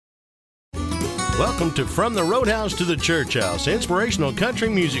Welcome to From the Roadhouse to the Church House, Inspirational Country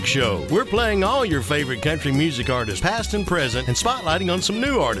Music Show. We're playing all your favorite country music artists, past and present, and spotlighting on some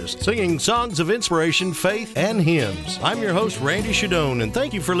new artists, singing songs of inspiration, faith, and hymns. I'm your host, Randy Shadoan, and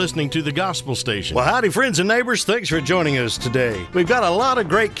thank you for listening to the Gospel Station. Well, howdy, friends and neighbors. Thanks for joining us today. We've got a lot of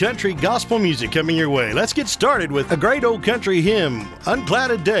great country gospel music coming your way. Let's get started with a great old country hymn,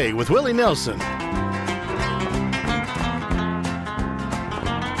 Unclouded Day, with Willie Nelson.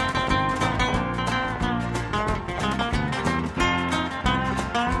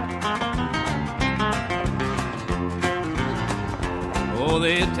 Oh,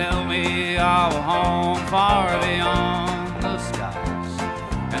 they tell me of a home far beyond the skies,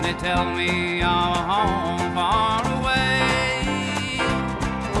 and they tell me of a home far away.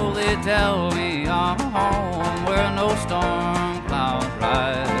 Oh, they tell me of a home where no storm clouds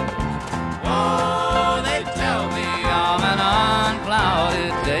rise. Oh, they tell me of an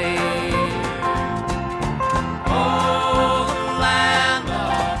unclouded day. Oh, the land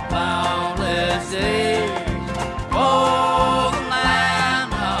of cloudless days. Oh,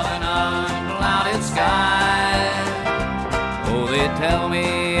 tell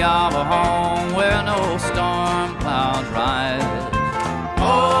me of a home where no storm clouds rise.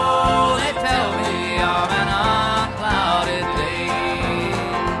 Oh, they tell me of an unclouded day.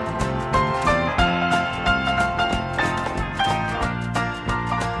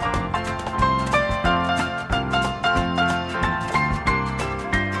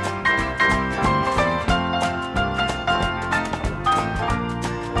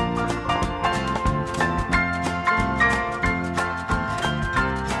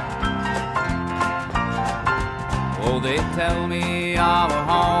 They tell me of a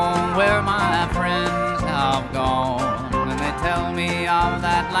home where my friends have gone, and they tell me of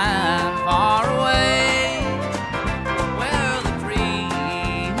that land far away, where the tree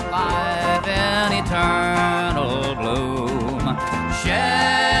of life in eternal bloom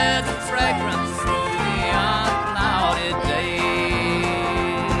sheds its fragrance through the unclouded day.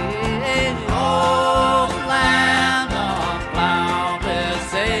 Oh, the land of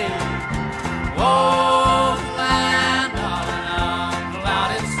cloudless days. Oh,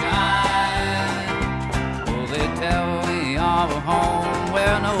 home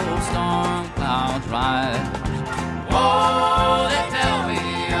where no storm clouds rise. Oh, they tell me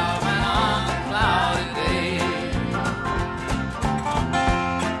of an unclouded day.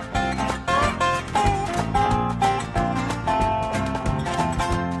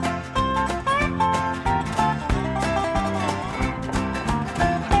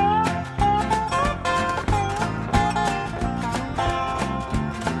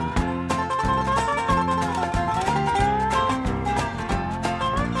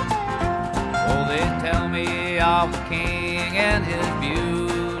 Of the king and his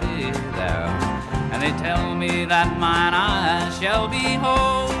beauty there, and they tell me that mine eyes shall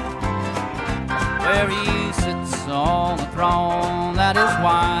behold where he sits on the throne that is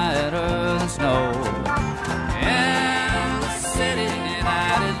whiter than snow, in the city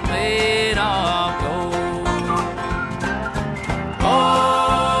that is made of gold.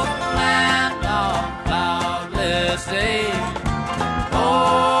 Oh, the land of cloudless days.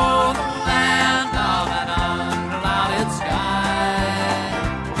 Oh, the land of an unclouded sky.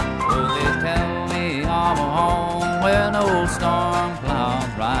 Oh, they tell me of a home where no storm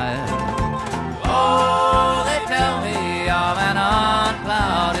clouds rise. Oh, they tell me of an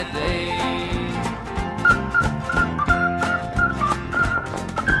unclouded day.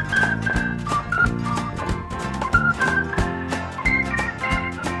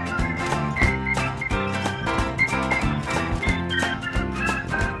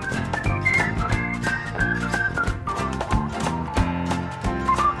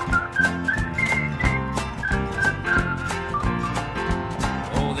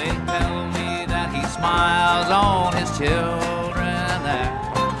 Smiles on his children there,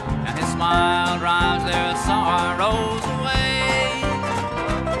 and his smile drives their sorrows away.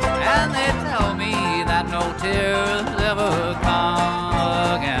 And they tell me that no tears ever come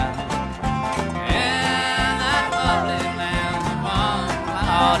again in that lovely land of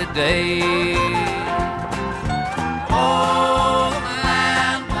unclouded day. Oh, the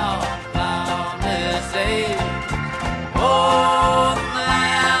land of cloudless days. Oh, the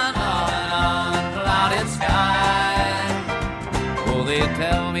land of an unclouded sky. Oh, they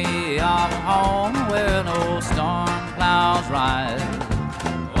tell me of a home where no storm clouds rise.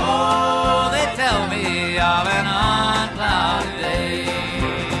 Oh, they tell me of an unclouded day.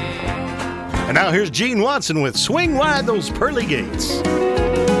 And now here's Gene Watson with Swing Wide Those Pearly Gates.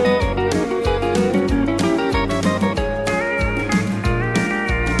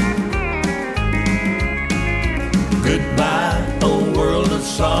 Goodbye, old world of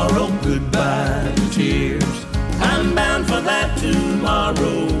sorrow, goodbye to tears. I'm bound for that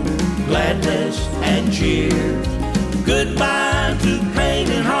tomorrow, gladness and cheers. Goodbye to pain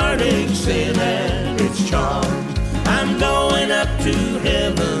and heartache, sin and its charms. I'm going up to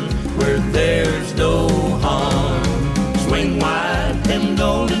heaven where there's no harm. Swing wide them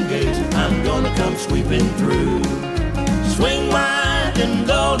golden gates, I'm gonna come sweeping through. Swing wide them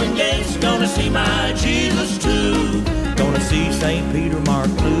golden gates, gonna see my Jesus too. Gonna see St. Peter, Mark,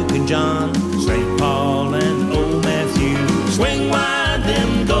 Luke, and John, St. Paul and old Matthew. Swing wide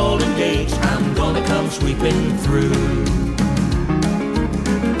them golden gates, I'm gonna come sweeping through.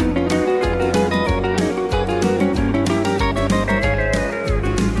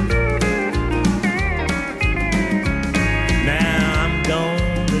 Now I'm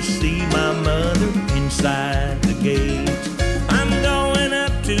gonna see my mother inside the gates. I'm going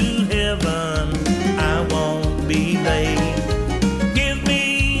up to heaven, I won't be late. Give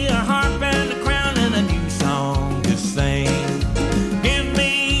me a harp and a crown and a new song to sing. Give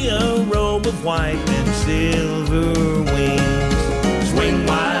me a robe of white and silver wings. Swing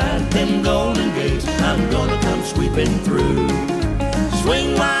wide them golden gates, I'm gonna come sweeping through.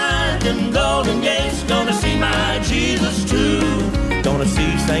 Swing wide them golden gates, gonna see my Jesus too. Gonna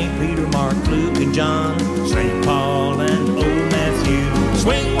see St. Peter, Mark, Luke, and John, St. Paul and old Matthew.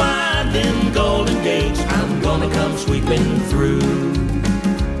 Swing wide them golden gates, I'm gonna come sweeping through.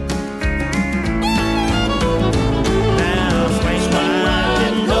 Now swing wide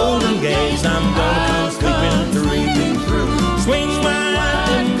them golden gates, I'm gonna come sweeping through. Swing wide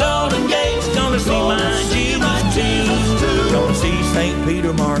them golden gates, gonna see my Jesus too. Gonna see St.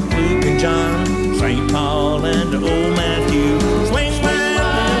 Peter, Mark, Luke, and John, St. Paul and old Matthew. Swing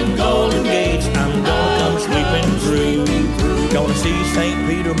wide them golden gates, I'm gonna come sweeping through. Gonna see St.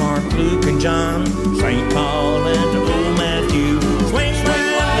 Peter, Mark, Luke, and John, St. Paul and old Matthew. Swing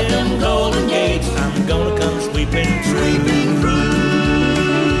wide them golden gates, I'm gonna come sweeping through.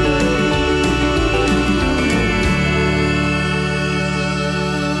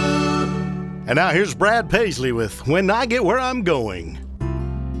 And now here's Brad Paisley with When I Get Where I'm Going.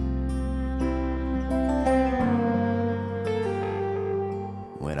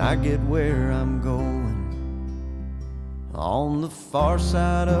 When I get where I'm going, on the far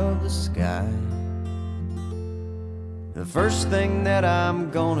side of the sky, the first thing that I'm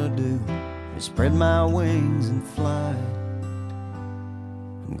gonna do is spread my wings and fly.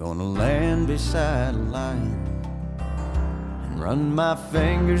 I'm gonna land beside a lion and run my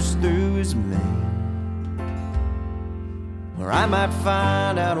fingers through his mane, or I might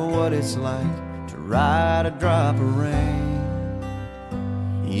find out what it's like to ride a drop of rain.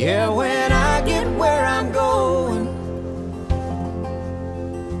 Yeah, when I get where I'm going,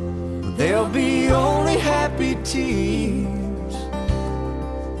 there'll be only happy tears.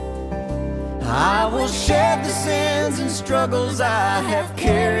 I will shed the sins and struggles I have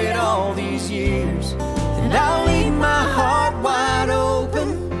carried all these years, and I'll leave my heart wide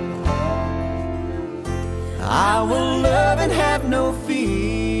open. I will love and have no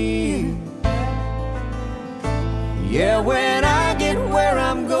fear. Yeah, when I get where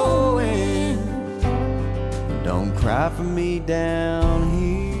I'm going, don't cry for me down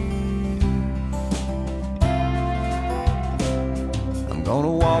here. I'm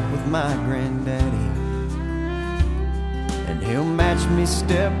gonna walk with my granddaddy, and he'll match me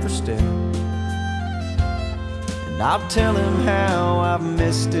step for step, and I'll tell him how I've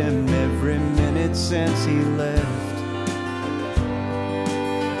missed him every minute since he left.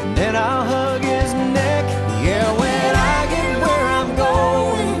 And then I'll hug his neck. Yeah, when I get where I'm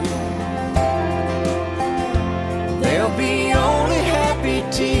going, there'll be only happy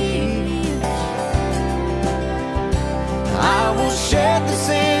tears. I will shed the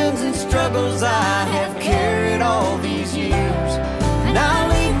sins and struggles I have carried all these years, and I'll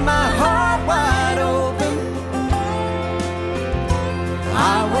leave my heart wide open.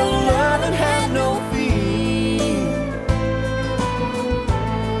 I will love and have no fear.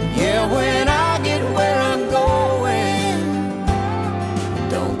 Yeah, when I get where I'm going,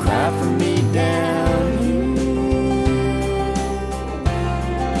 don't cry for me down here.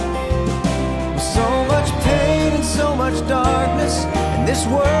 So much pain and so much darkness in this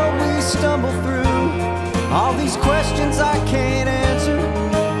world we stumble through. All these questions I can't answer,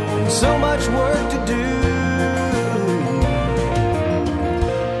 and so much work to do.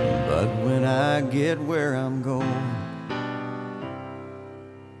 But when I get where I'm going,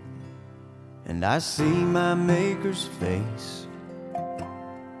 and I see my Maker's face,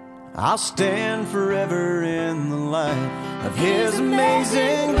 I'll stand forever in the light of His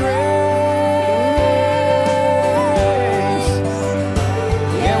amazing grace.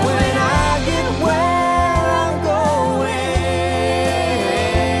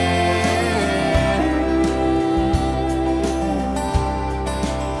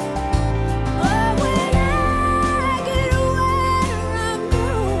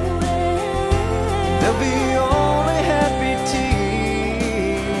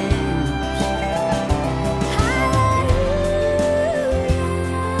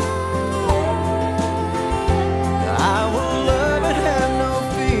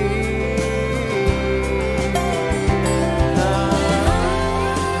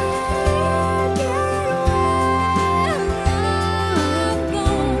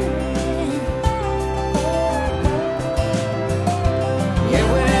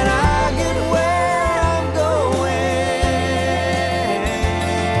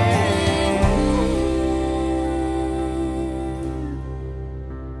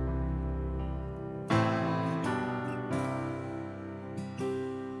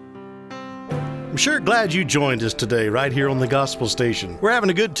 I'm sure glad you joined us today right here on the Gospel Station. We're having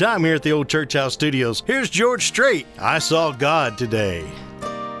a good time here at the Old Church House Studios. Here's George Strait. I saw God today.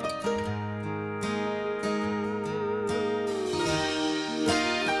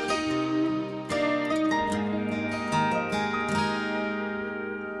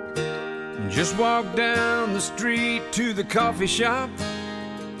 Just walked down the street to the coffee shop.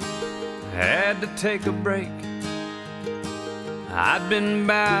 Had to take a break. I'd been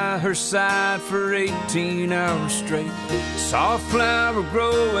by her side for 18 hours straight. Saw a flower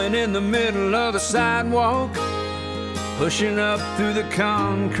growing in the middle of the sidewalk, pushing up through the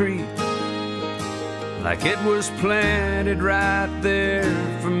concrete like it was planted right there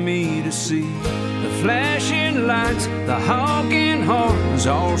for me to see. The flashing lights, the honking horns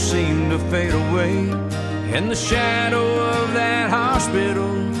all seemed to fade away. In the shadow of that hospital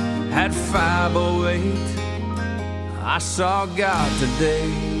at 508, I saw God today.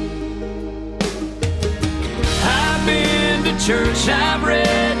 I've been to church, I've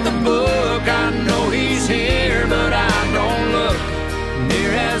read the book, I know He's here, but I don't look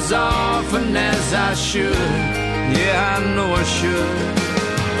near as often as I should. Yeah, I know I should.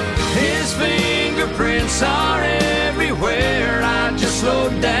 His fingerprints are everywhere. I just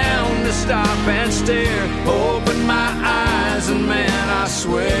slowed down to stop and stare. Opened my eyes and man, I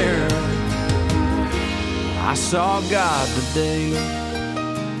swear I saw God today.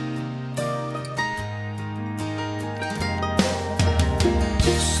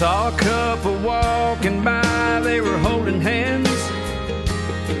 Saw a couple walking by, they were holding hands.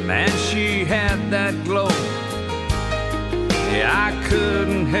 Man, she had that glow. Yeah, I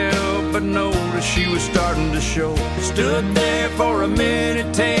couldn't help but notice she was starting to show. Stood there for a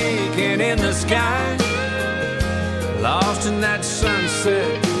minute, taking in the sky, lost in that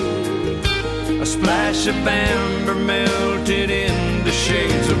sunset. A splash of amber melted into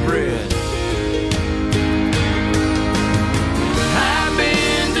shades of red. I've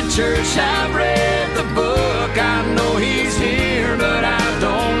been to church, I've read the book, I know He's here, but I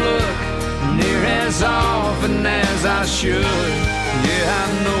don't look near as often as I should. Yeah, I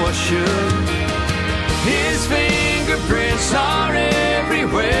know I should. His fingerprints are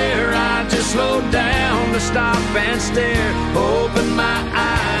everywhere. I just slowed down to stop and stare. Opened my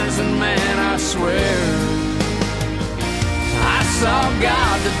eyes and man, I swear I saw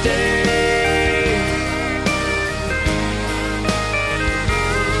God today.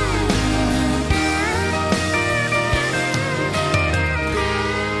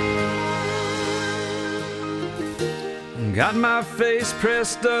 Got my face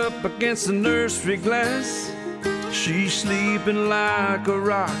pressed up against the nursery glass. She's sleeping like a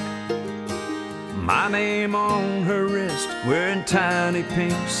rock. My name on her wrist, wearing tiny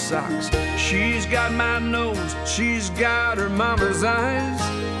pink socks. She's got my nose, she's got her mama's eyes.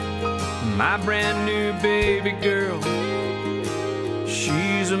 My brand new baby girl,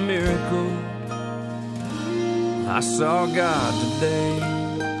 she's a miracle. I saw God today.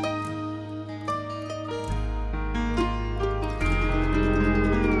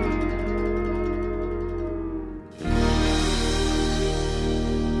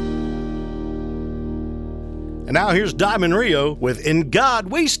 And now here's Diamond Rio with In God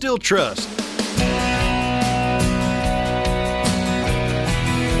We Still Trust. Place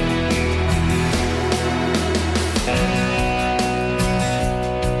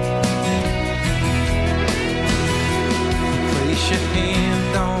your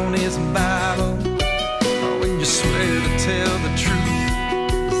hand on His Bible when you swear to tell the truth.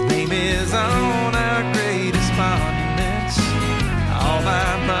 His name is on our greatest monuments, all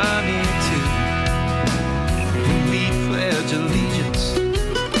our money too. Pledge allegiance.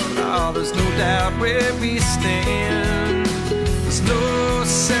 Oh, there's no doubt where we stand. There's no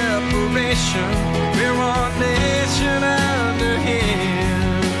separation. We're one nation under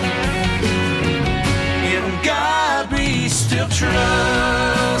Him. In God we still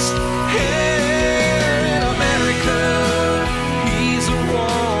trust. Here in America, He's the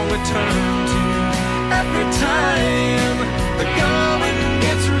one we turn to every time the going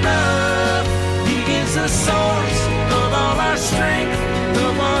gets rough. He gives us source of all our strength, the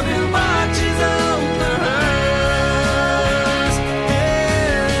one who watches over us.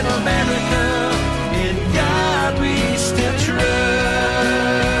 Here in America, in God we still trust.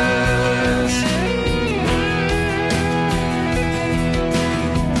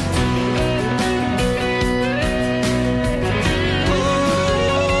 Oh,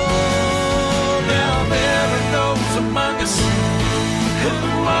 now there are those among us who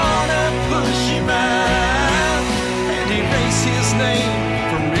wanna push Him out, erase His name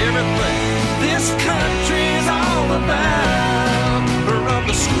from everything this country's all about. From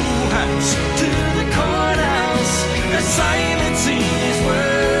the schoolhouse to silencing His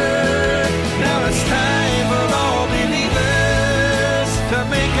word. Now it's time for all believers to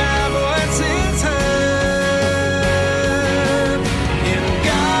make our voices heard. In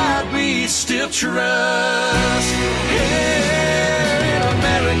God we still trust. Here in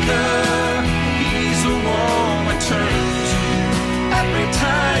America, He's the one we turn to every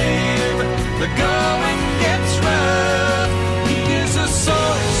time the going gets rough. He is the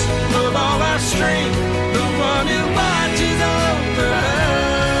source of all our strength, the one who watches over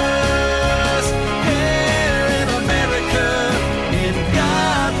us. Here in America, in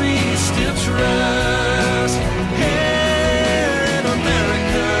God we still trust. Here in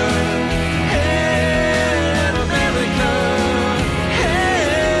America, here in America,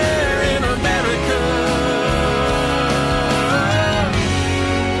 here in America,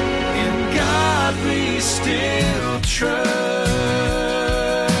 in God we still trust.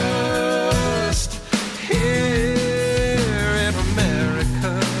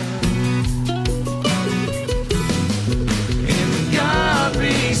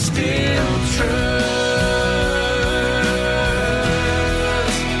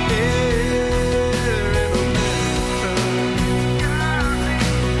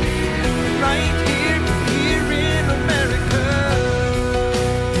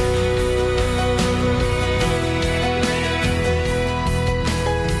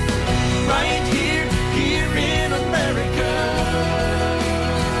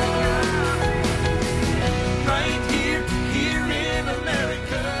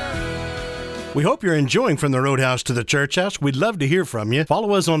 We hope you're enjoying From the Roadhouse to the Church House. We'd love to hear from you.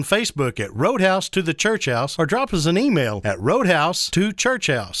 Follow us on Facebook at Roadhouse to the Church House or drop us an email at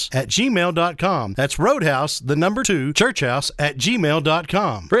roadhouse2churchhouse@gmail.com. That's Roadhouse, the number 2,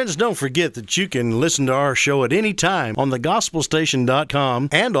 churchhouse@gmail.com. Friends, don't forget that you can listen to our show at any time on thegospelstation.com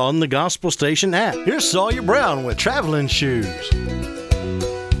and on the Gospel Station app. Here's Sawyer Brown with Traveling Shoes.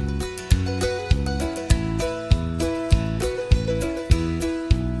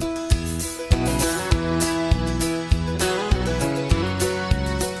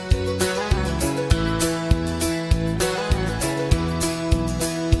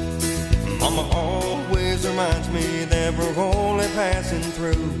 Passing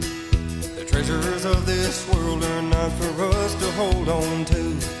through. The treasures of this world are not for us to hold on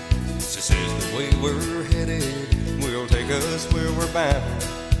to. She says the way we're headed will take us where we're bound,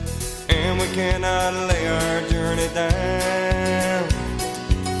 and we cannot lay our journey down,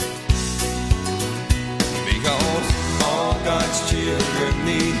 because all God's children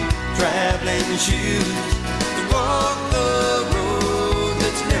need traveling shoes to walk the road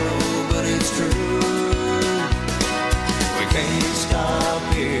that's narrow, but it's true. Can't stop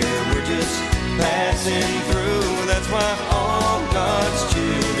here, we're just passing through. That's why all God's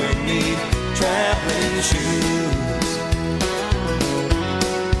children need traveling shoes.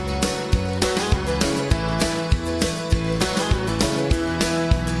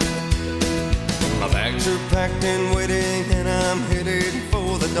 My bags are packed and waiting, and I'm headed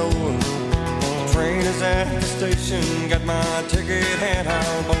for the door. The train is at the station, got my ticket and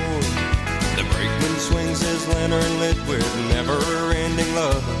I'll board. The brakeman swings his lantern lit with never-ending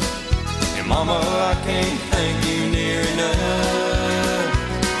love. And Mama, I can't thank you near enough,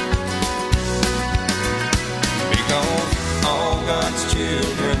 because all God's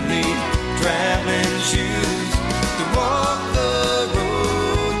children need traveling shoes to walk the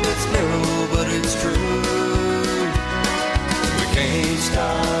road that's narrow, but it's true. We can't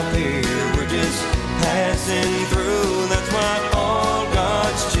stop here, we're just passing through. That's why all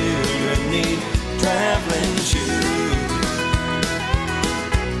God's children need traveling shoes.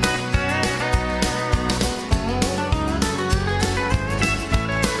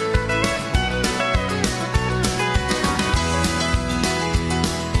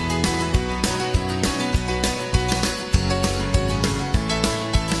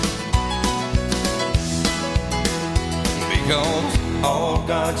 Because all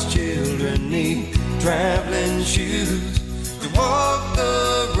God's children need traveling shoes to walk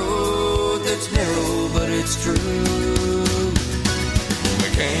the road that's narrow, but it's true. We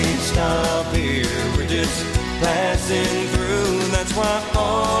can't stop here, we're just passing through. That's why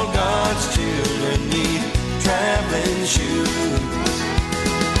all God's children need traveling shoes.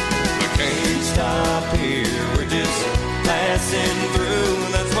 We can't stop here, we're just passing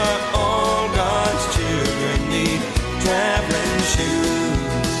through. That's why all God's children need traveling shoes.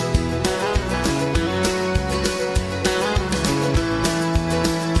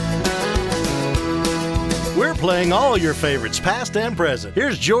 We're playing all your favorites, past and present.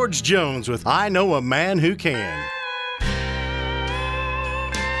 Here's George Jones with I Know a Man Who Can.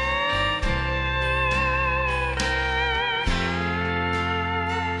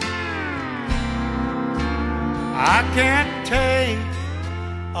 can't take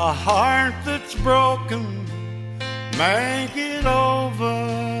a heart that's broken, make it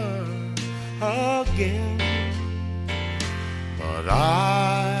over again. But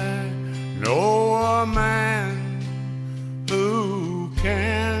I know a man who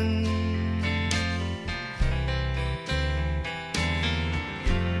can.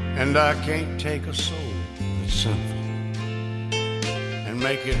 And I can't take a soul that's sinful and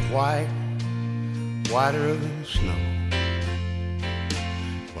make it white, whiter than snow.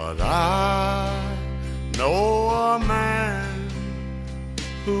 But I know a man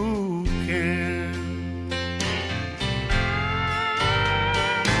who can.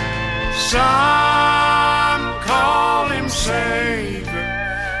 Some call him Savior,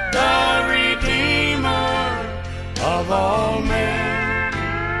 the Redeemer of all men.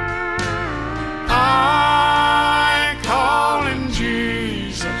 I call him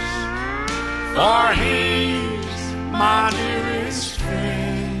Jesus, for he's my dearest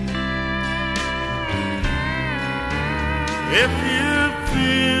friend. If you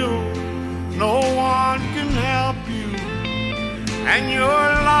feel no one can help you and your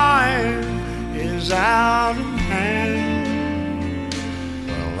life is out of hand,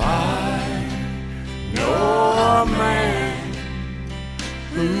 well, I know a man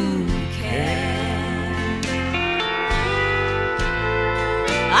who can.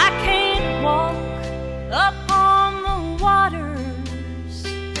 I can't walk upon the waters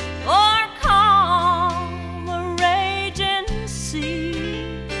or calm a raging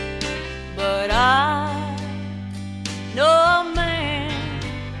sea, but I know a man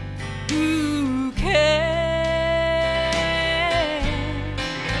who can.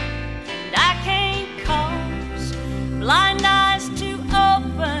 And I can't cause blind eyes to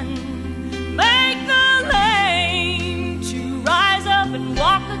open, make the lame to rise up and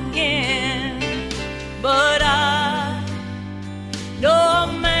walk again, but I know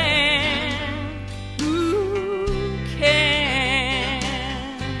a man who can.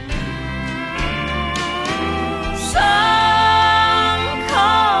 Some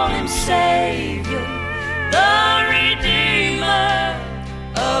call him Savior, the Redeemer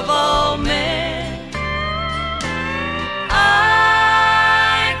of all men.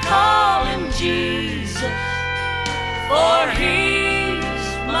 I call him Jesus, for he's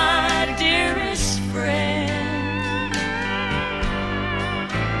my dearest friend.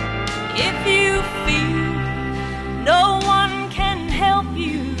 If you feel no one can help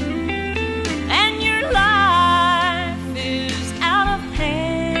you and your life is out of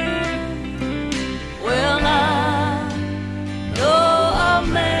hand, well, I know a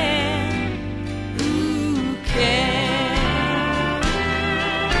man who can.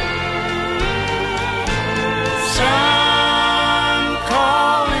 Some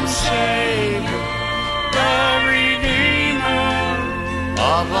call him Savior, the Redeemer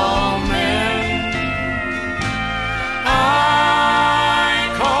of all men. I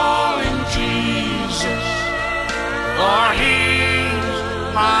call him Jesus, for he's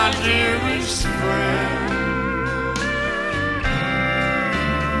my dearest friend.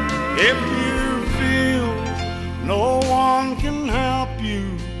 If you feel no one can help you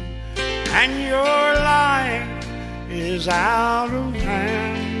and your life is out of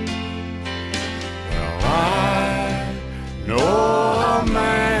hand, well, I know a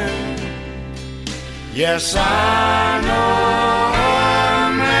man, yes, I know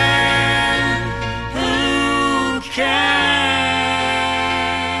a man who can.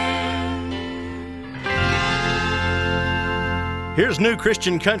 Here's new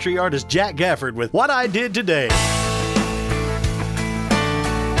Christian country artist Jack Gafford with What I Did Today.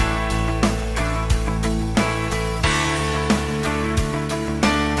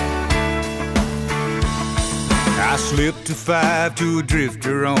 I slipped a 5 to a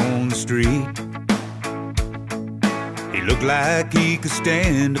drifter on the street. He looked like he could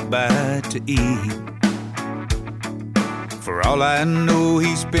stand a bite to eat. For all I know,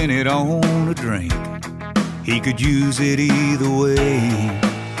 he spent it on a drink. He could use it either way.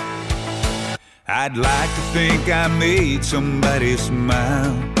 I'd like to think I made somebody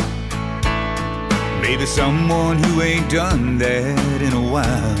smile, maybe someone who ain't done that in a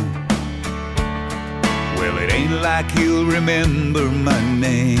while. Well, it ain't like he'll remember my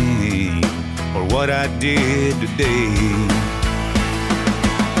name or what I did today.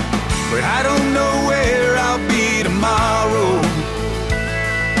 But I don't know where I'll be tomorrow,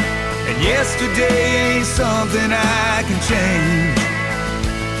 and yesterday ain't something I can change.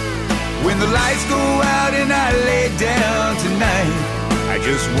 When the lights go out and I lay down tonight, I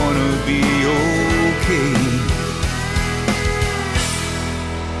just wanna be okay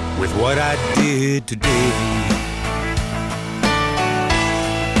with what I did today.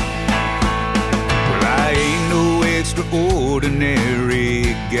 ordinary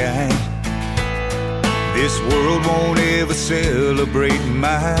guy. This world won't ever celebrate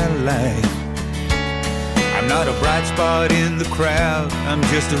my life. I'm not a bright spot in the crowd, I'm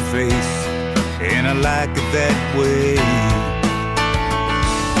just a face, and I like it that way.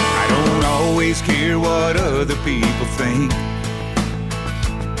 I don't always care what other people think,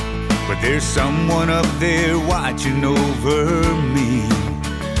 but there's someone up there watching over me,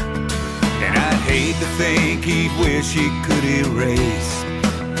 and I'd hate to think he'd wish he could erase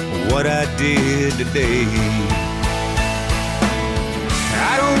what I did today.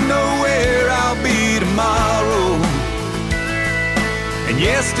 I don't know where I'll be tomorrow, and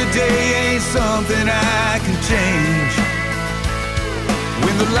yesterday ain't something I can change.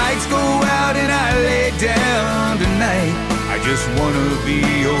 When the lights go out and I lay down tonight, I just wanna be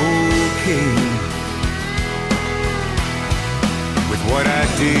okay with what I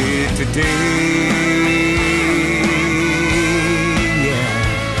did today.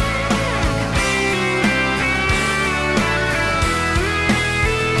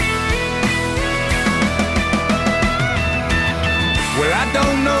 Well, I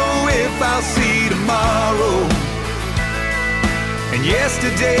don't know if I'll see tomorrow, and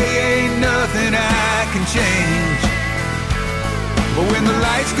yesterday ain't nothing I can change. But when the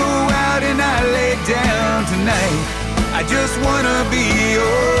lights go out and I lay down tonight, I just wanna be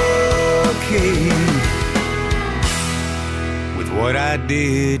okay with what I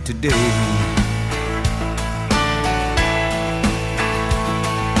did today.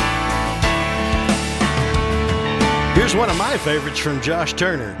 Here's one of my favorites from Josh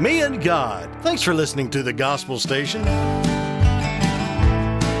Turner, Me and God. Thanks for listening to the Gospel Station.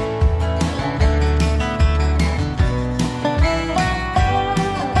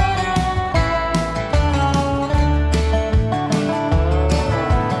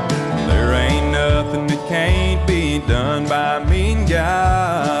 There ain't nothing that can't be done by me and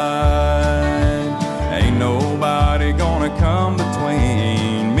God. Ain't nobody gonna come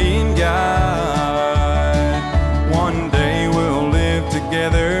between me and God. One day we'll live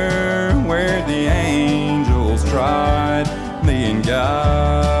together where the angels tried, me and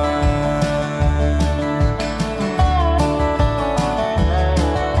God.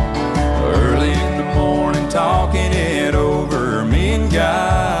 Early in the morning talking it over, me and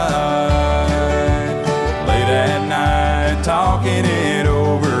God. Late at night talking it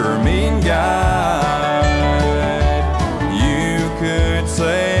over, me and God. You could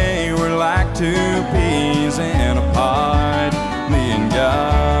say we're like two peas in a pod, me and God.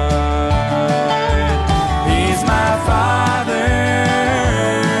 He's my Father,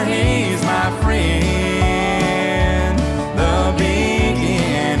 He's my friend, the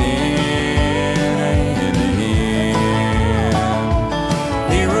beginning and the end.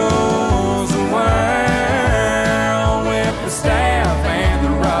 He rules the world with the staff and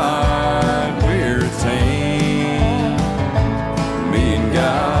the rod. We're a team, me and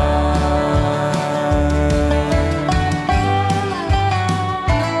God.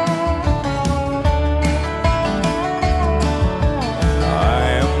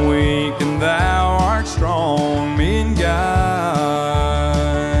 Thou art strong, me and God.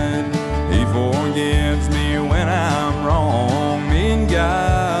 He forgives me when I'm wrong, me and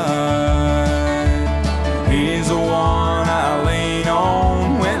God. He's the one I lean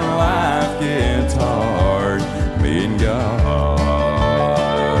on when life gets hard, me and God.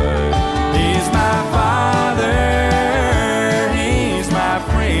 He's my Father, He's my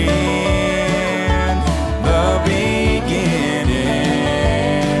friend, the beginning.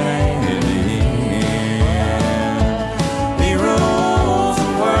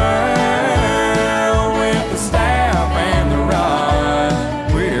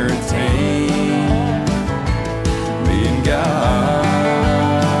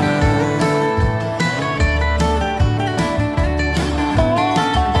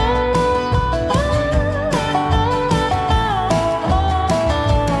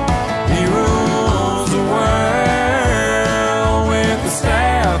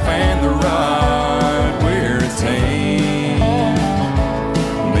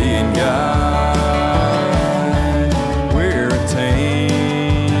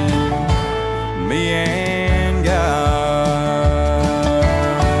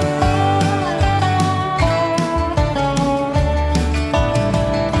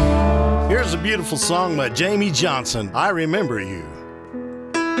 Beautiful song by Jamie Johnson, I Remember You.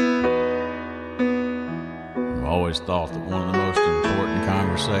 I've always thought that one of the most important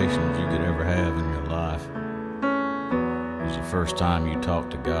conversations you could ever have in your life is the first time you talk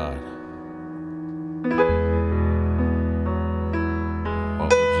to God.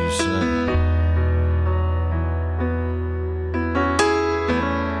 What would you say?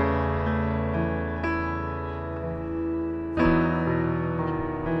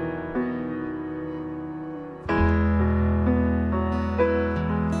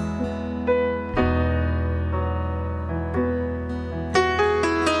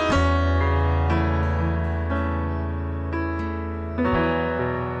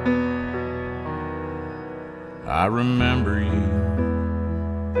 remember you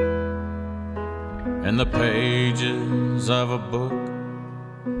in the pages of a book.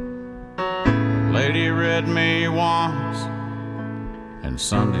 Lady read me once in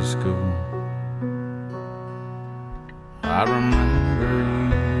Sunday school. I remember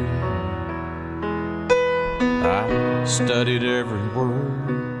you. I studied every word,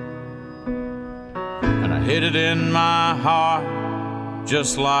 and I hid it in my heart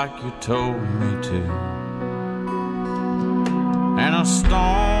just like you told me to. And a stone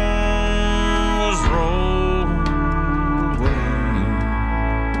was rolled away,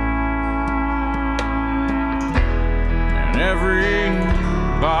 and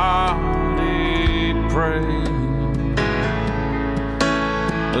everybody prayed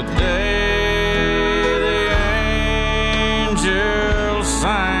the day the angels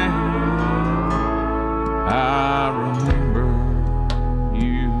sang. I remember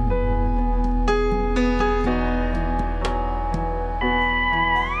you.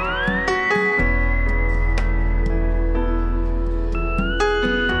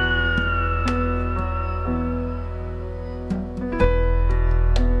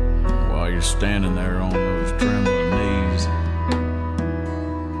 While you're standing there on those trembling knees,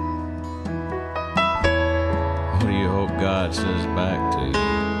 what do you hope God says back to you?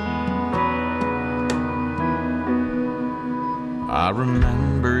 I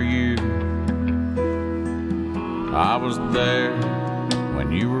remember you. I was there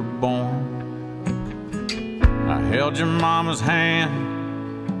when you were born. I held your mama's hand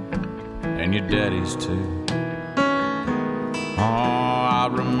and your daddy's too. Oh, I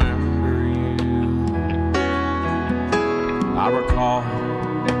remember you. I recall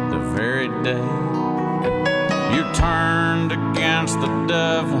the very day you turned against the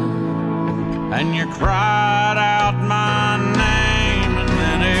devil and you cried out my name, and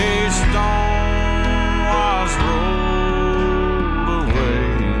then a stone was rolled away,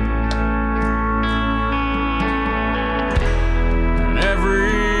 and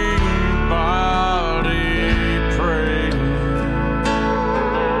everybody prayed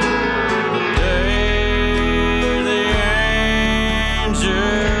the day the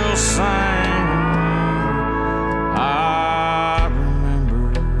angels sang. I remember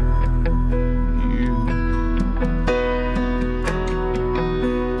you.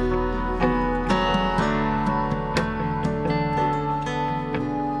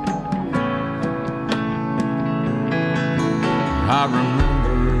 I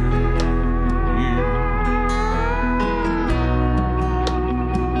remember you.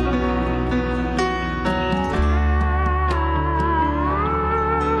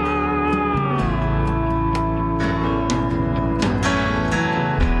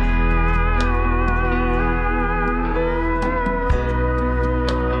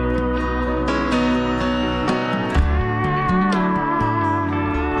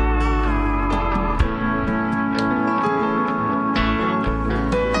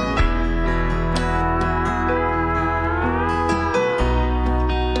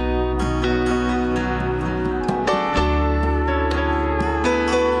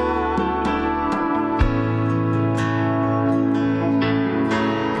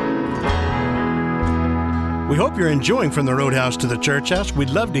 We hope you're enjoying From the Roadhouse to the Church House. We'd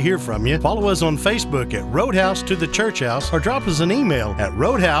love to hear from you. Follow us on Facebook at Roadhouse to the Church House, or drop us an email at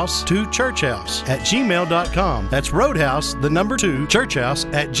roadhouse2churchhouse@gmail.com. That's Roadhouse, the number 2,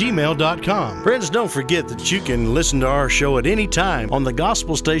 churchhouse@gmail.com. Friends, don't forget that you can listen to our show at any time on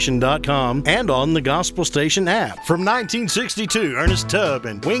thegospelstation.com and on the Gospel Station app. From 1962, Ernest Tubb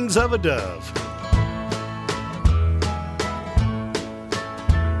and Wings of a Dove.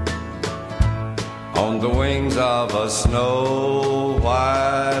 On the wings of a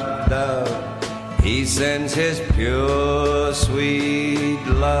snow-white dove, he sends his pure, sweet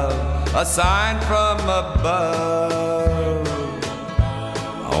love, a sign from above.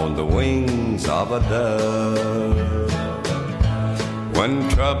 On the wings of a dove, when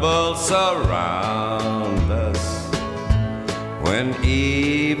troubles surround us, when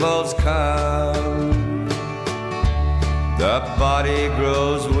evils come, the body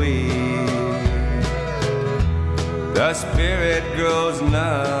grows weak, the spirit grows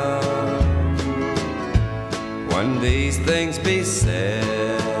numb. When these things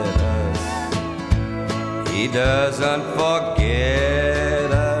beset us, he doesn't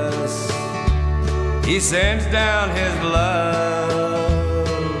forget us. He sends down his love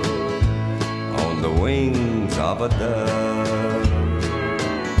on the wings of a dove,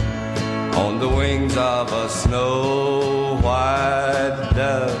 on the wings of a snow-white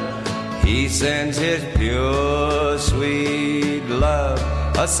dove. He sends his pure, sweet love,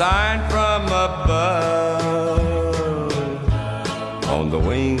 a sign from above. on the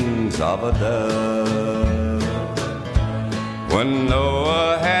wings of a dove. When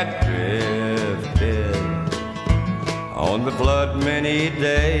Noah had drifted on the flood many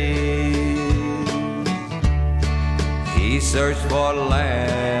days, he searched for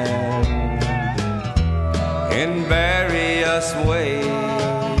land in various ways.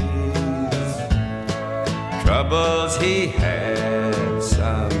 Troubles he had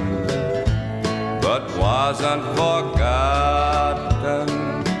some, but wasn't forgotten.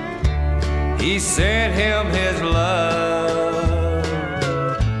 He sent him his love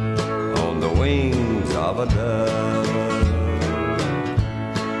on the wings of a dove,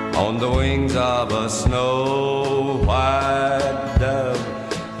 on the wings of a snow white dove.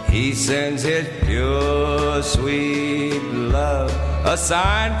 He sends his pure sweet love, a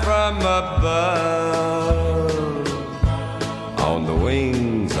sign from above, on the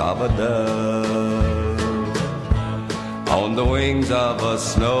wings of a dove, on the wings of a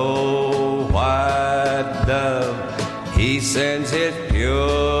snow white dove. He sends his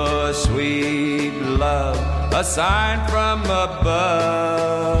pure sweet love, a sign from above,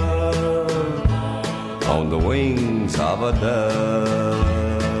 on the wings of a dove.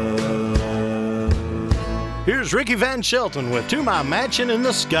 Here's Ricky Van Shelton with To My Mansion in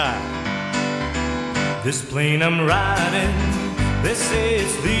the Sky. This plane I'm riding, they say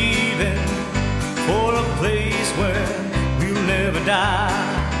it's leaving for a place where we'll never die.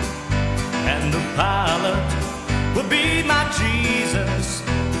 And the pilot will be my Jesus,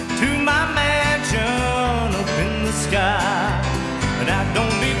 to my mansion up in the sky. And I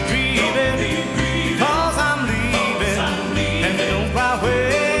don't be grieving, cause I'm leaving, and don't cry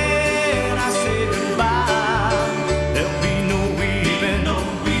when I say goodbye. There'll be no weeping to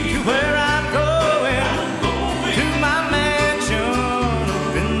where I'm going, to my mansion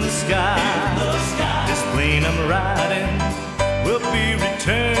up in the sky. This plane I'm riding will be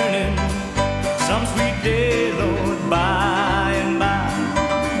returning some sweet day, Lord, by and by.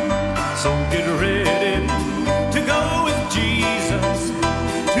 So get ready to go with Jesus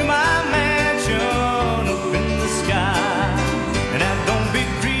to my mansion up in the sky. And I don't be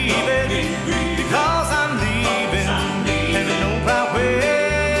grieving because I'm leaving, and don't cry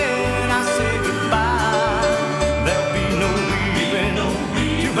when I say goodbye. There'll be no weeping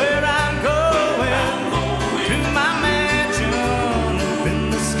to where I'm going, to my mansion up in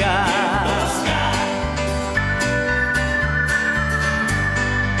the sky.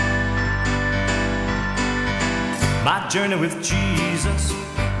 My journey with Jesus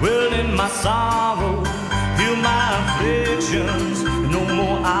will end my sorrow, heal my afflictions. No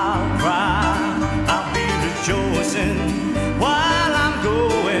more I'll cry, I'll be rejoicing while I'm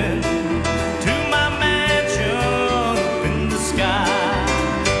going to my mansion up in the sky.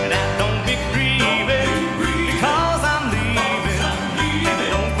 And I don't be grieving because I'm leaving, and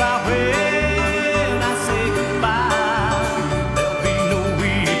don't cry when I say goodbye. There'll be no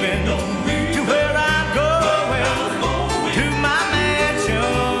weeping to where I'm going, to my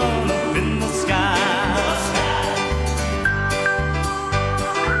mansion up in the sky.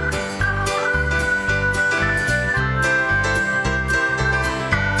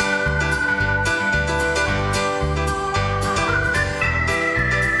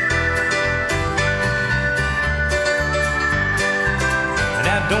 And I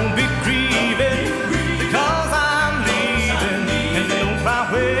don't be grieving because I'm leaving, and don't cry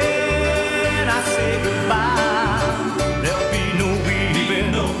when I say goodbye. There'll be no weeping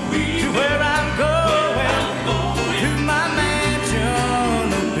to where I'm going, to my mansion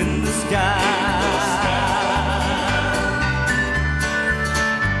up in the sky.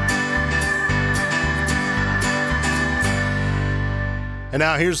 And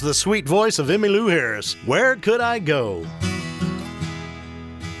now here's the sweet voice of Emmylou Harris. Where could I go?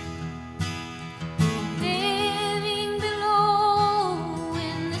 Living below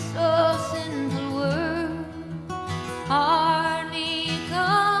in this so sinful world, hardly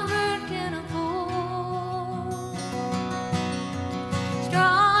comfort can afford.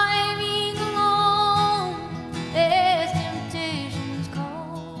 Striving alone as temptations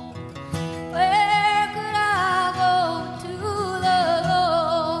call. Where could I go to the Lord?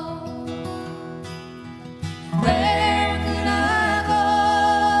 Where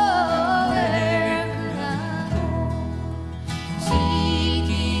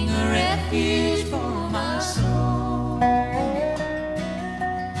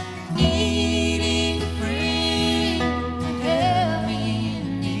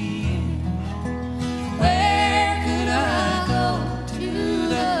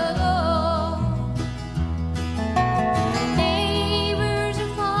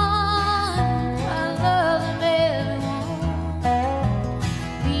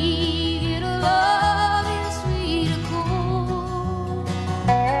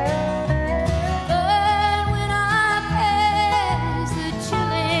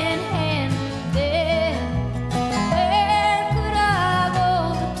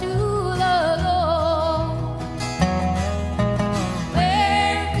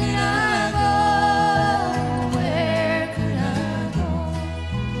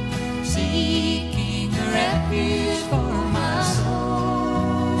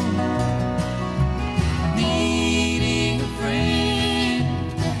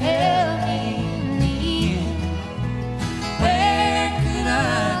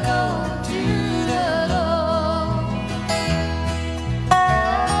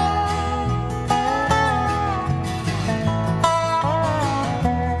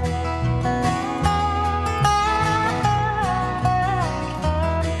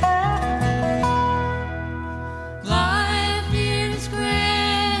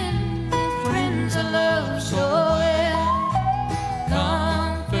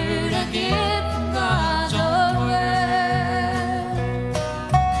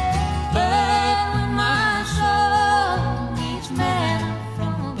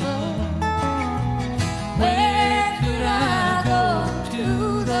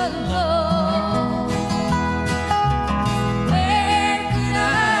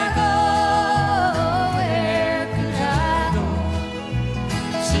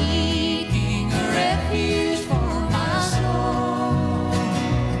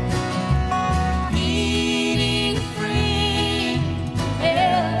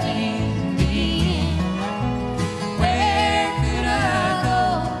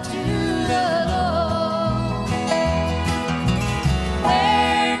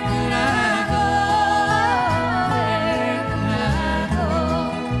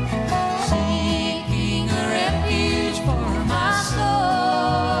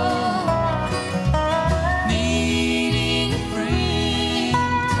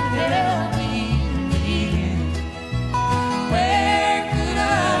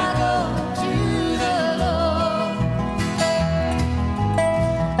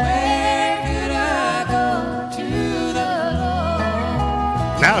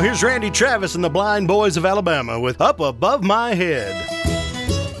Now here's Randy Travis and the Blind Boys of Alabama with Up Above My Head.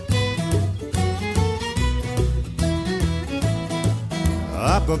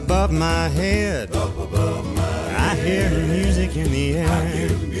 Up above my head, I hear music in the air.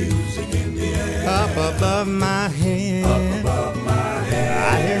 Up above my head,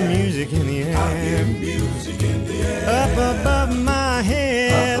 I hear music in the air. Up above my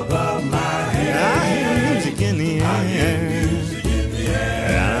head, I hear music in the air.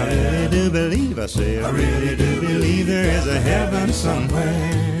 I really do believe, I say, I really do believe there is a heaven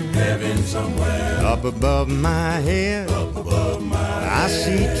somewhere. Up above my head, I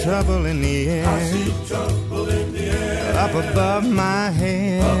see trouble in the air. Up above my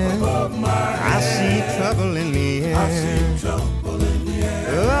head, I see trouble in the air.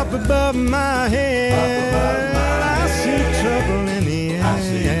 Up above my head, I see trouble in the air.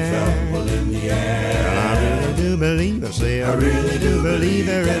 I really do believe, I say, I really do believe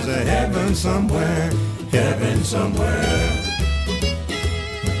there is a heaven somewhere. Heaven somewhere.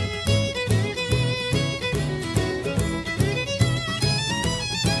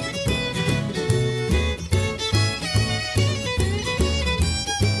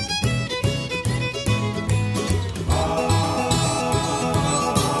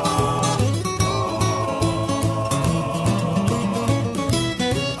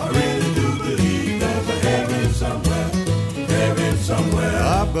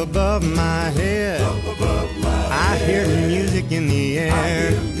 Up above my head, I hear music in the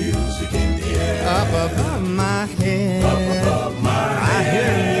air. Up above my head, I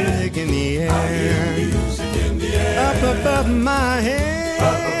hear music in the air. Up above my head, I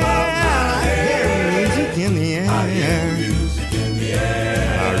hear music in the air.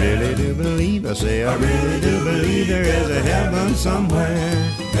 I really do believe, I say, I really do believe there is a heaven somewhere.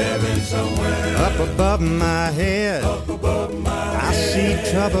 Heaven somewhere. Up above my head, I see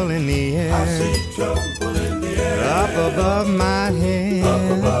trouble in the air. Up above my head,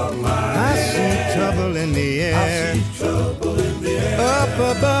 I see trouble in the air. Up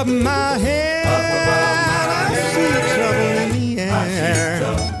above my head, I see trouble in the air.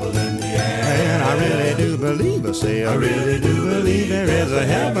 And I really do believe, I say, I really do believe there is a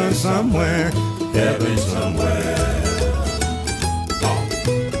heaven somewhere. Heaven somewhere.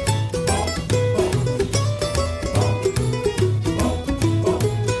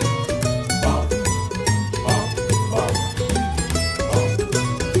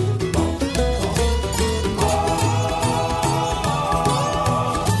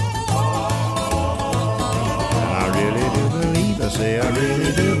 I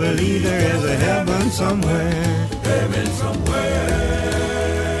really do believe there is a heaven somewhere. Heaven somewhere.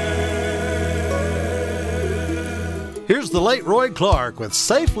 Here's the late Roy Clark with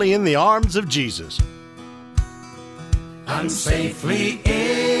Safely in the Arms of Jesus. I'm safely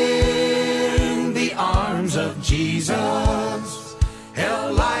in the arms of Jesus,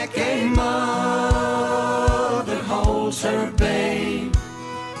 held like a mother holds her babe,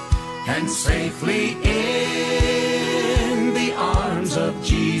 and safely in the arms of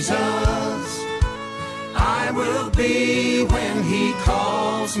Jesus I will be when he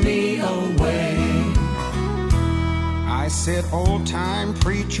calls me away. I said, old time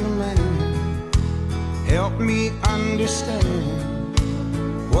preacher man, help me understand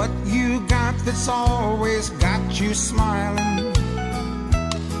what you got that's always got you smiling.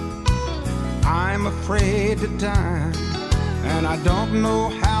 I'm afraid to die and I don't know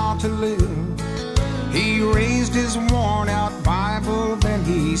how to live. He raised his worn out Bible, then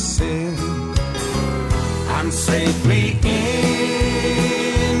he said, I'm safely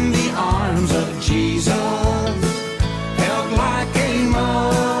in the arms of Jesus, held like a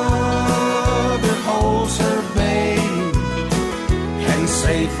mother holds her babe, and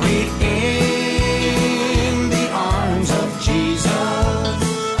safely in the arms of Jesus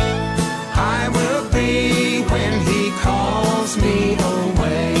I will be when he calls me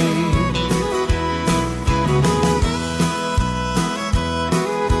away.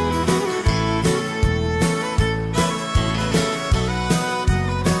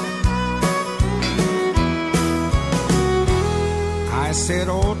 I said,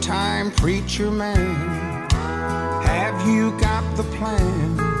 old time preacher man, have you got the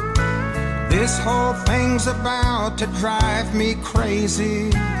plan? This whole thing's about to drive me crazy.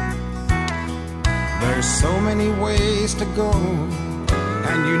 There's so many ways to go,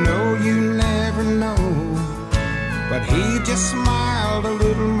 and you know you never know. But he just smiled a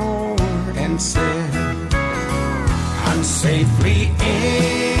little more and said, I'm safely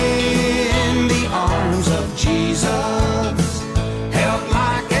in the arms of Jesus, held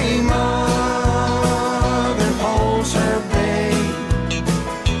like a mother holds her babe,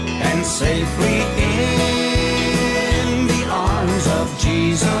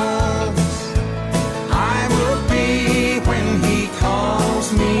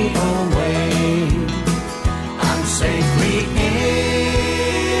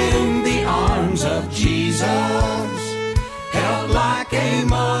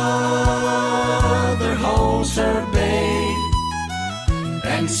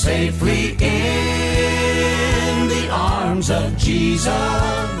 and safely in the arms of Jesus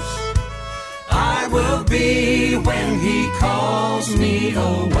I will be when he calls me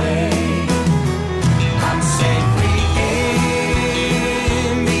away. I'm safely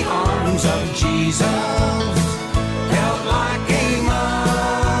in the arms of Jesus, held like a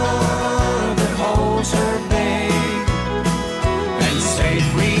mother holds her babe, and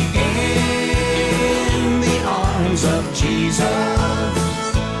safely in the arms of Jesus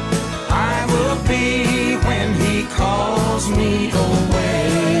I will be when he calls me away.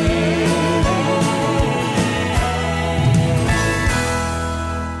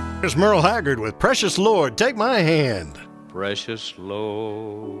 Here's Merle Haggard with Precious Lord, Take My Hand. Precious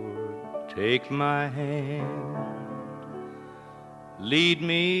Lord, take my hand, lead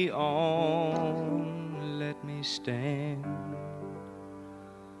me on, let me stand.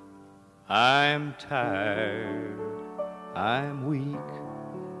 I'm tired, I'm weak,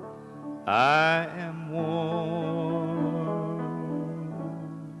 I am worn.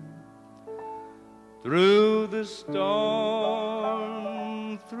 Through the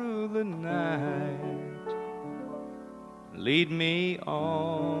storm, through the night, lead me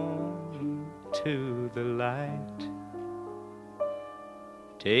on to the light.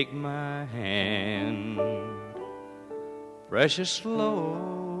 Take my hand, precious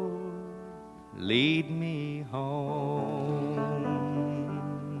Lord, lead me home.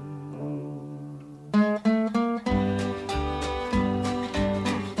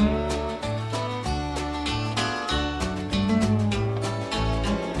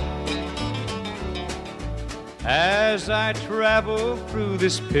 As I travel through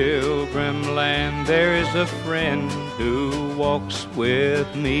this pilgrim land, there is a friend who walks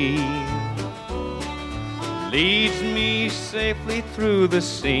with me, leads me safely through the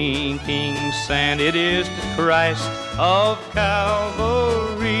sinking sand. It is the Christ of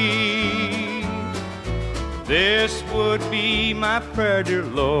Calvary. This would be my prayer, dear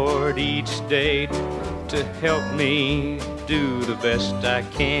Lord, each day to help me do the best I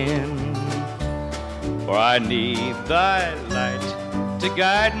can. For I need thy light to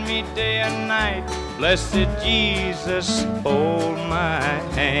guide me day and night. Blessed Jesus, hold my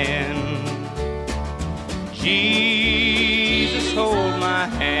hand. Jesus, hold my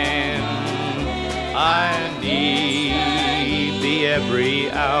hand. I need thee every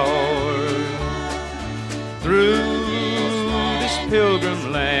hour. Through this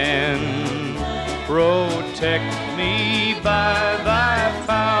pilgrim land, protect me by thy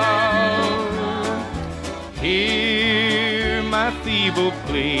power. Hear my feeble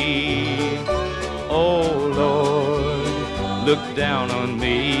plea, oh Lord, look down on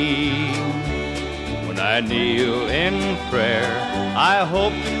me. When I kneel in prayer, I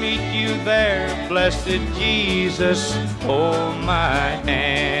hope to meet you there. Blessed Jesus, hold my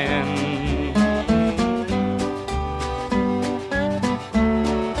hand.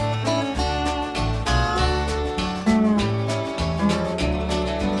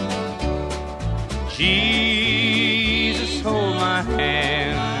 Jesus, hold my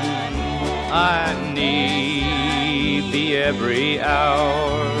hand. I need thee every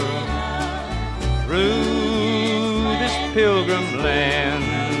hour. Through this pilgrim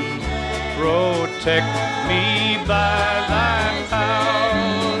land, protect me by thy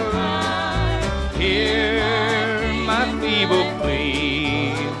power. Hear my feeble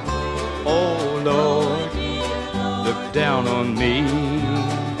plea, oh Lord, look down on me.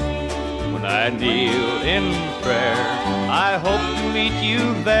 When I kneel in prayer, I hope to meet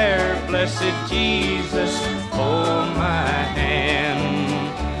you there. Blessed Jesus, hold my hand.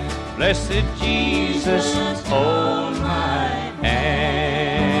 Blessed Jesus, hold my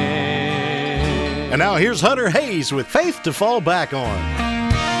hand. And now here's Hunter Hayes with Faith to Fall Back On.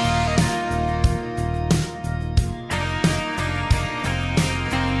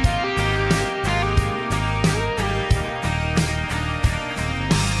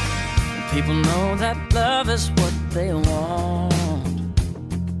 People know that love is what they want.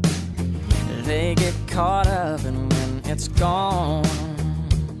 They get caught up in when it's gone.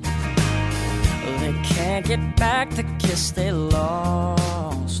 They can't get back the kiss they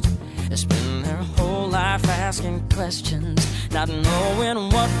lost. They spend their whole life asking questions, not knowing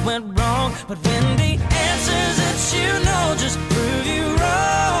what went wrong. But when the answers that you know just prove you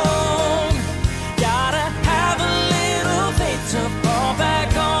wrong, gotta have a little faith to fall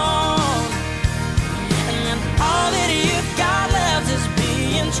back on. And then all that you've got left is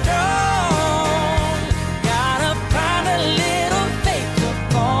being strong. Gotta find a little faith to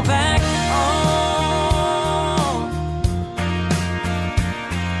fall back on.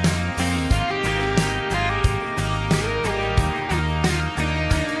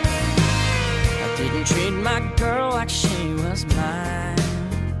 my girl like she was mine.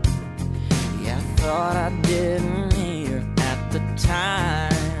 Yeah, I thought I didn't hear at the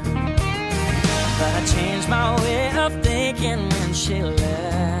time, but I changed my way of thinking when she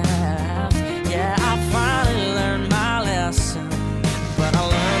left. Yeah, I finally learned my lesson, but I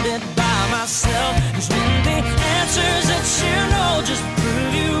learned it by myself. 'Cause when the answers that you know just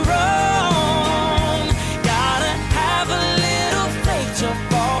prove you wrong, gotta have a little faith to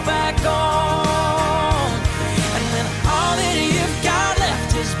fall back on. And when all that you've got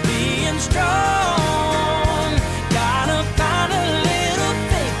left is being strong, gotta find a little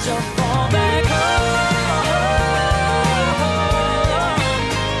faith to fall back on.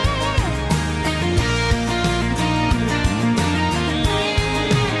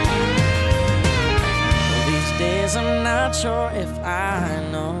 These days I'm not sure if I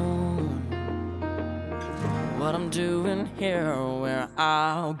know what I'm doing here or where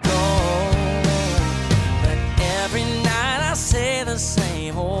I'll go. But every night I say the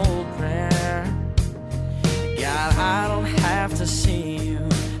same old prayer. God, I don't have to see you,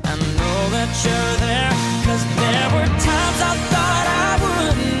 I know that you're there. 'Cause there were times I thought I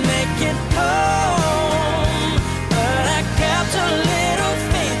wouldn't make it home, but I kept a little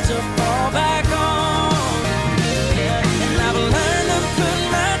faith to fall back on. Yeah, and I've learned to put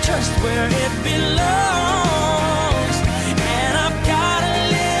my trust where it belongs, and I've got a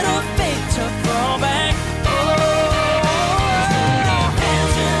little faith to fall back on.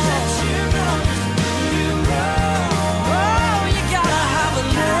 Answers that you know just prove you wrong. Oh, you gotta have a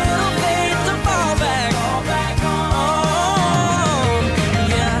little faith to fall back on.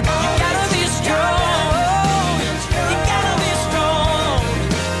 Yeah, you gotta be strong. You gotta be strong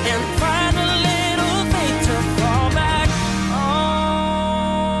and find a little faith to fall back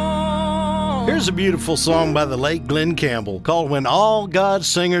on. Here's a beautiful song by the late Glenn Campbell called When All God's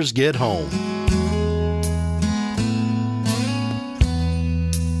Singers Get Home.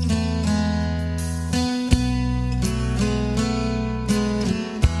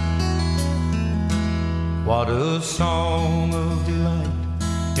 What a song of delight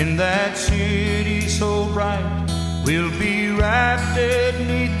in that city so bright. We'll be wrapped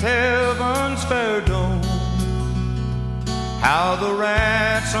beneath heaven's fair dome. How the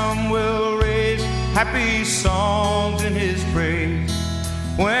ransom will raise happy songs in his praise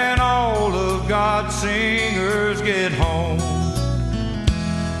when all of God's singers get home.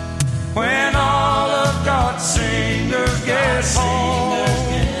 When all of God's singers get home,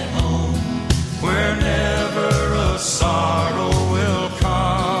 where never a sorrow will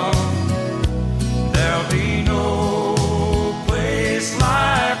come, there'll be no place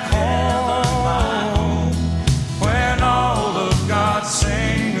like home. When all of God's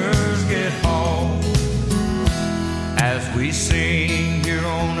singers get home, as we sing here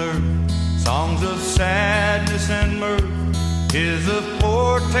on earth songs of sadness and mirth, is a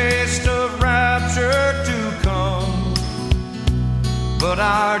foretaste of rapture to come. But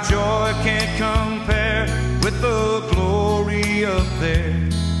our joy can't compare with the glory up there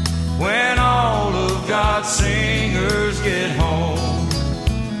when all of God's singers get home.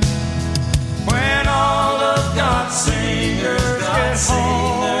 When all of God's singers get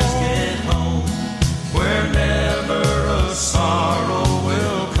home, where never a sorrow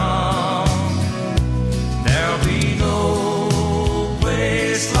will come, there'll be no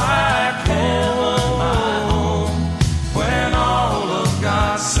place like home. When all of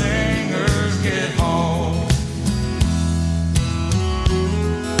God's singers get home.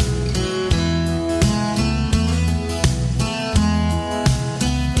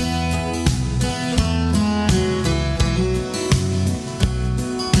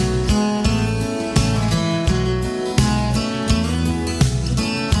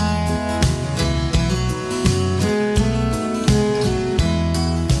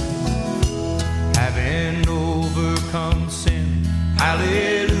 Having overcome sin,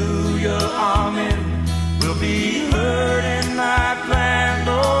 hallelujah, amen, we'll be heard in that land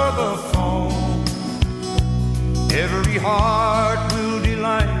o'er the foam. Every heart will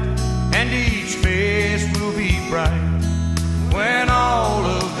delight, and each face will be bright when all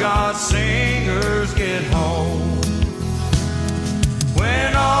of God's singers get home.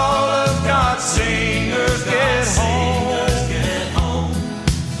 When all of God's singers get home,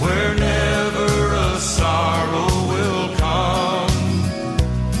 where never a sorrow will come,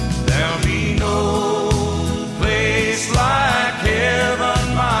 there'll be no place like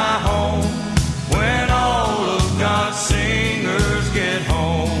heaven, my home. When all of God's singers get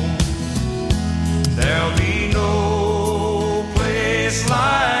home, there'll be no place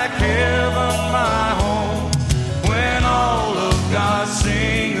like heaven, my home. When all of God's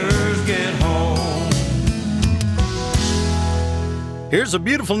singers get home. Here's a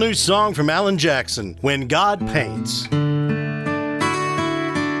beautiful new song from Alan Jackson, When God Paints.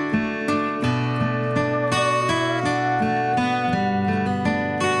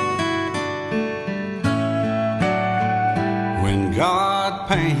 When God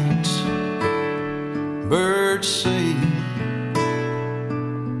paints, birds sing.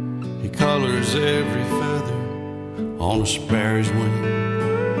 He colors every feather on a sparrow's wing.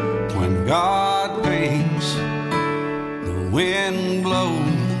 When God paints, the wind blows.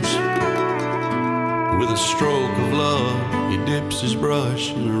 With a stroke of love, he dips his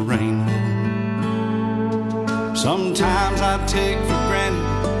brush in a rainbow. Sometimes I take for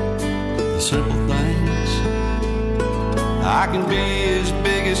granted the simple things. I can be his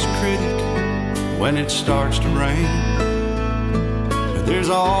biggest critic when it starts to rain. But there's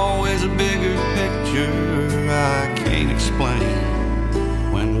always a bigger picture I can't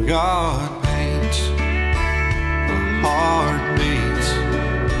explain. When God paints, a heart beats,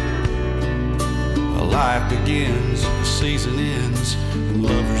 a life begins, a season ends, and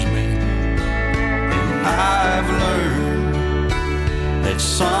lovers meet. And I've learned that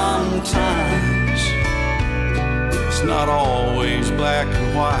sometimes it's not always black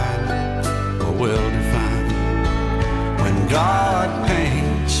and white or well defined. When God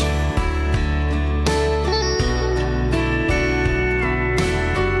paints,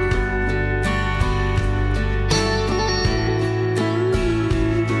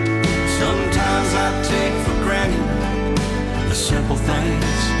 sometimes I take for granted the simple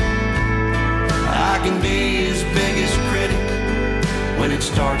things. I can be his biggest critic when it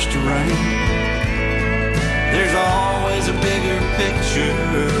starts to rain. There's always a bigger picture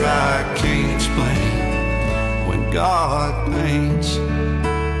I can't explain. When God paints,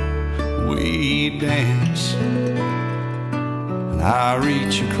 we dance. And I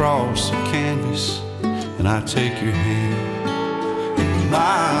reach across the canvas and I take your hand. And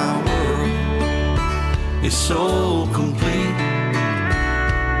my world is so complete.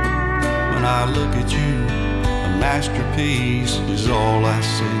 When I look at you, a masterpiece is all I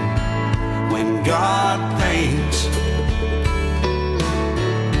see. When God paints,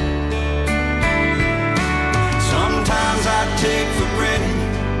 sometimes I take for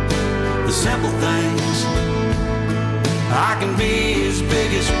granted the simple things. I can be his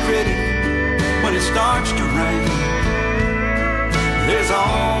biggest critic when it starts to rain. There's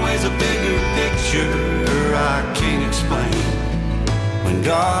always a bigger picture I can't explain. When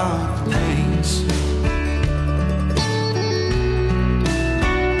God paints,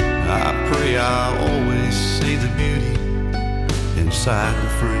 I pray I always see the beauty inside the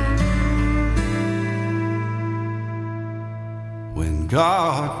frame. When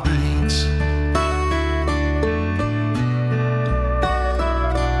God paints,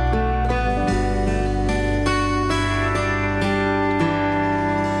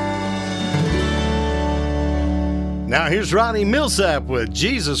 now here's Ronnie Millsap with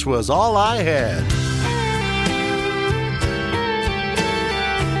Jesus Was All I Had.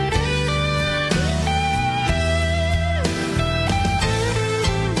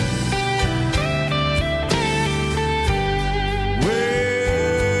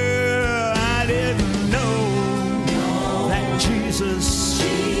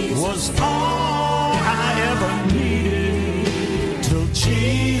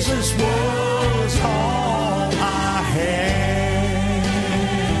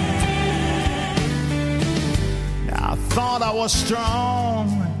 Was strong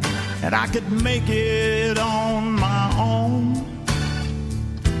and I could make it on my own.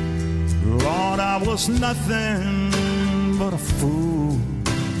 Lord, I was nothing but a fool.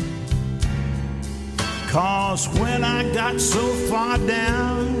 'Cause when I got so far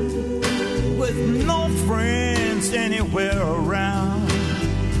down with no friends anywhere around,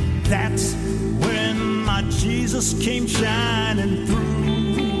 that's when my Jesus came shining through.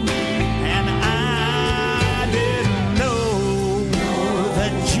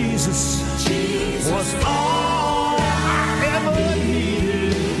 Jesus was all I ever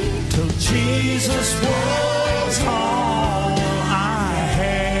needed, till Jesus was all I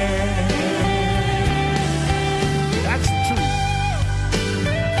had. That's the truth.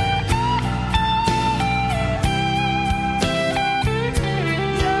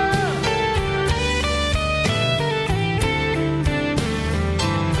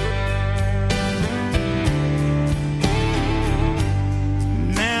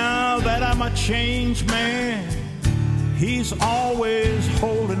 Changed man, he's always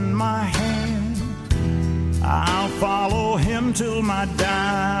holding my hand. I'll follow him till my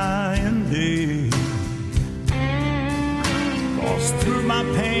dying day. 'Cause through my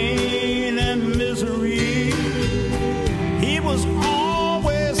pain and misery, he was all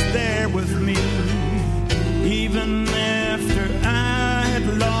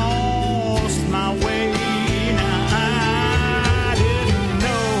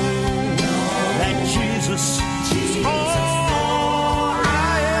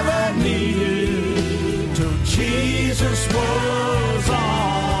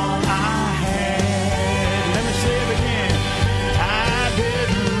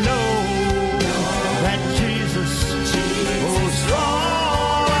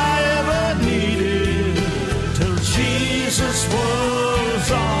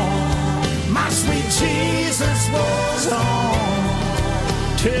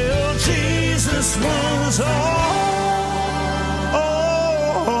Jesus was all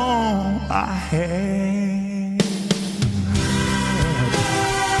I had.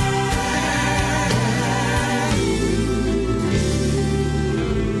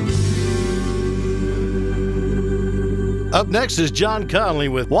 Up next is John Conley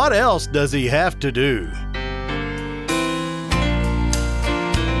with What Else Does He Have to Do?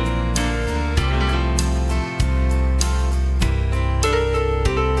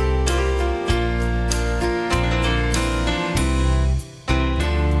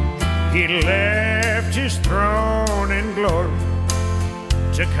 He left his throne in glory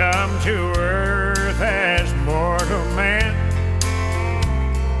to come to earth as mortal man,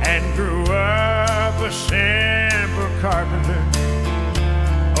 and grew up a simple carpenter.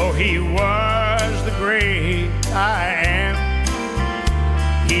 Oh, he was the great I Am.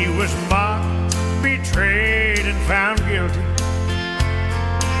 He was mocked, betrayed, and found guilty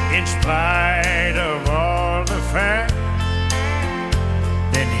in spite of all the facts.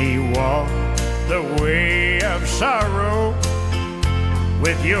 Then he walked the way of sorrow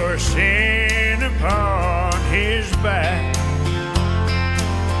with your sin upon his back.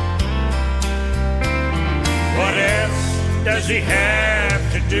 What else does he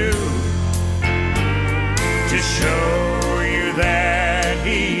have to do to show you that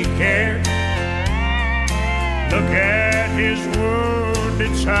he cares? Look at his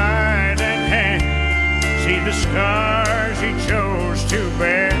wounded side and hand. See the scars he chose to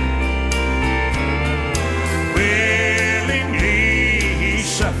bear. Willingly he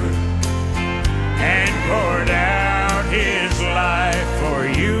suffered and poured out his life for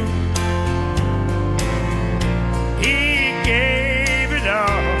you. He gave it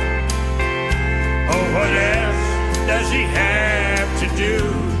all. Oh, what else does he have to do?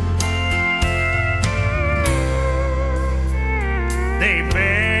 They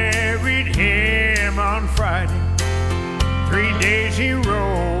buried him on Friday. 3 days he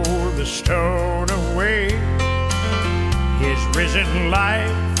rolled the stone away. His risen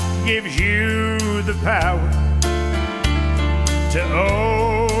life gives you the power to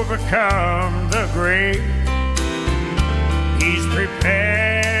overcome the grave. He's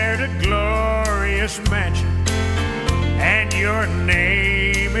prepared a glorious mansion, and your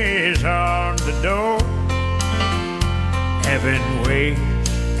name is on the door. Heaven waits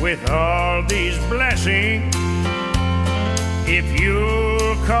with all these blessings if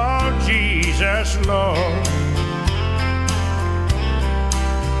you'll call Jesus Lord.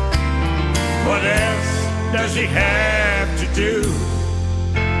 What else does he have to do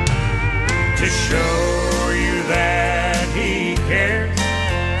to show you that he cares?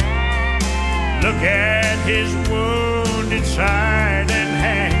 Look at his wounded side and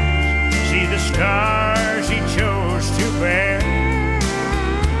hands. See the scars he chose to bear.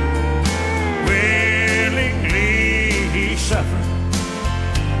 Willingly he suffered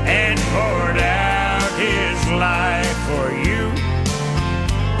and poured out his life for you.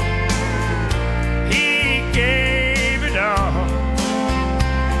 He gave it all.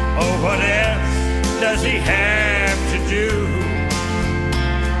 Oh, what else does he have to do?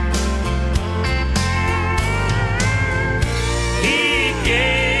 He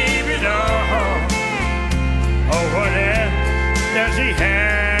gave it all. Oh, what else does he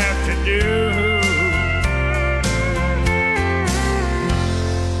have to do?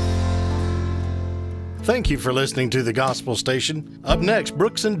 Thank you for listening to the Gospel Station. Up next,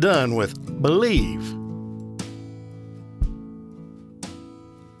 Brooks and Dunn with Believe.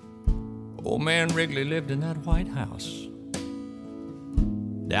 Old man Wrigley lived in that white house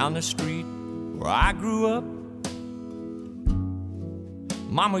down the street where I grew up.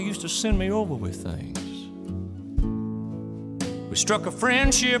 Mama used to send me over with things. We struck a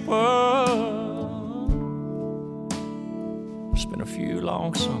friendship up, spent a few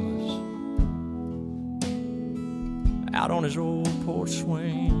long summers out on his old porch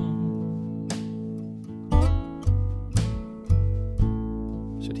swing.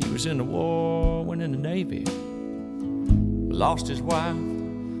 Said he was in the war, went in the Navy, lost his wife,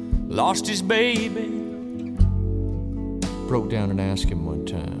 lost his baby. Broke down and asked him one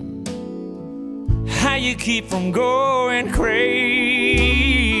time, how you keep from going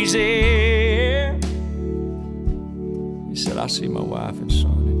crazy? He said, I see my wife and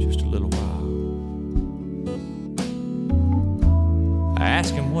son in just a little while. I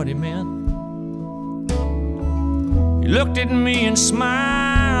asked him what he meant. He looked at me and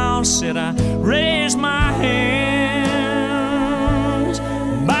smiled, said, I raise my hands,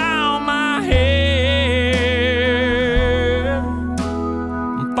 bow my head.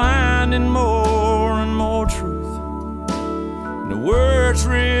 I'm finding more and more truth in the word words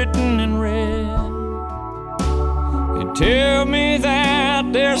written in red. They tell me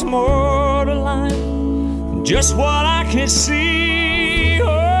that there's more to life than just what I can see. Oh,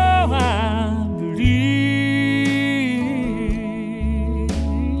 I believe.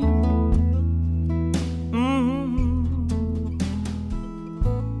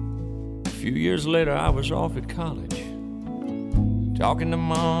 A few years later, I was off at college, talking to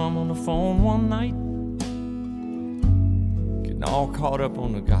Mom on the phone one night, getting all caught up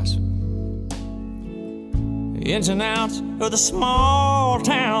on the gossip, the ins and outs of the small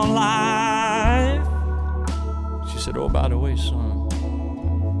town life. She said, oh, by the way, son,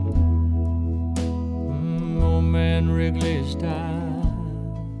 old man Wrigley's died.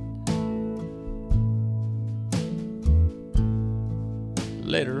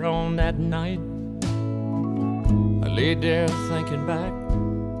 Later on that night, I laid there thinking back,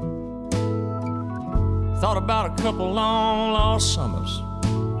 thought about a couple long lost summers.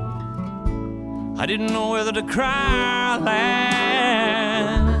 I didn't know whether to cry or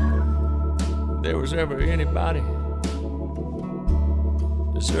laugh. If there was ever anybody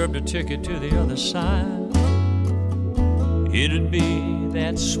deserved a ticket to the other side, it'd be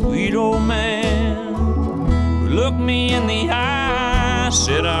that sweet old man who looked me in the eye,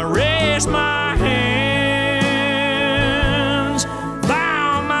 said I raised my hands,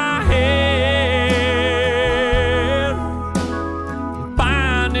 bow my head,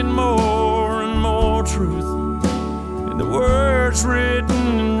 finding more and more truth in the words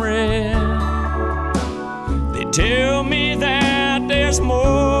written in red. They tell me that there's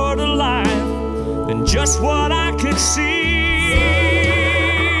more to life than just what I can see.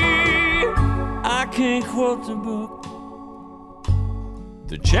 I can't quote the book,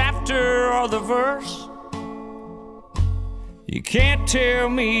 the chapter or the verse. You can't tell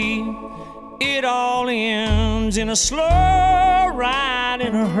me it all ends in a slow ride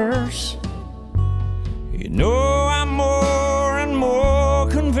in a hearse. You know I'm more and more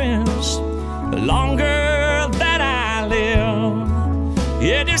convinced the longer that I live.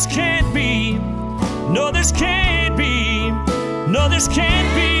 Yeah, this can't be, no, this can't be, no, this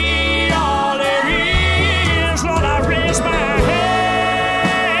can't be all there is. Lord, I raise my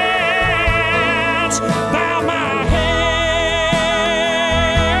hands, bow my head.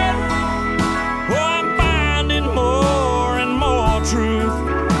 Oh, I'm finding more and more truth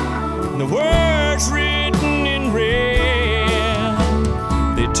in the words written in red.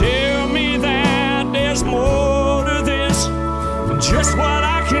 They tell me that there's more to this than just what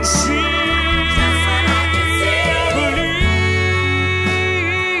I can see.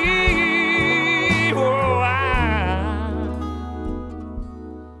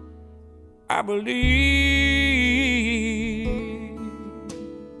 I believe.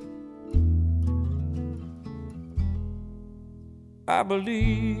 I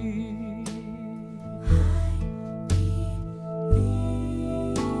believe.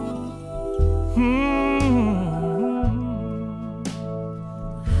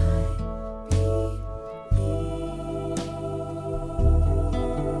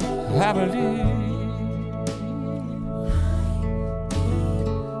 I believe.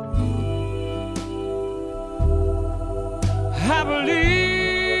 I believe.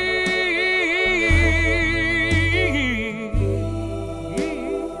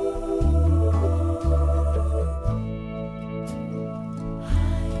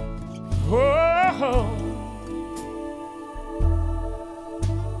 Oh,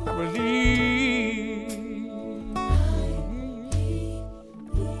 I believe.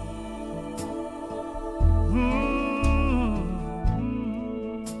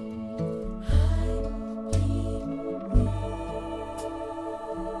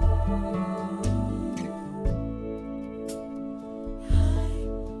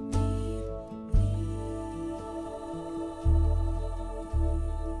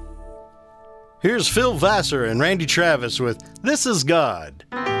 Here's Phil Vassar and Randy Travis with This Is God.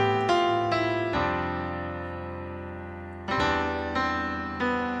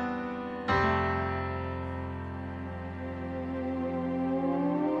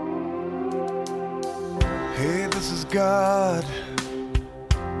 Hey, this is God.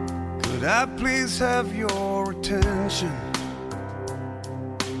 Could I please have your attention?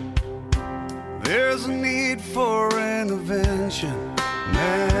 There's a need for intervention.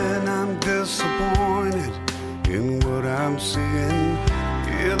 Man, I'm disappointed in what I'm seeing.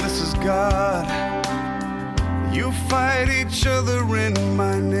 Yeah, this is God. You fight each other in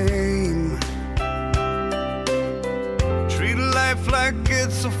my name. Treat life like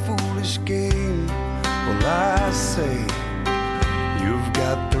it's a foolish game. Well, I say you've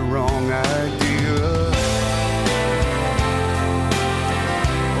got the wrong idea.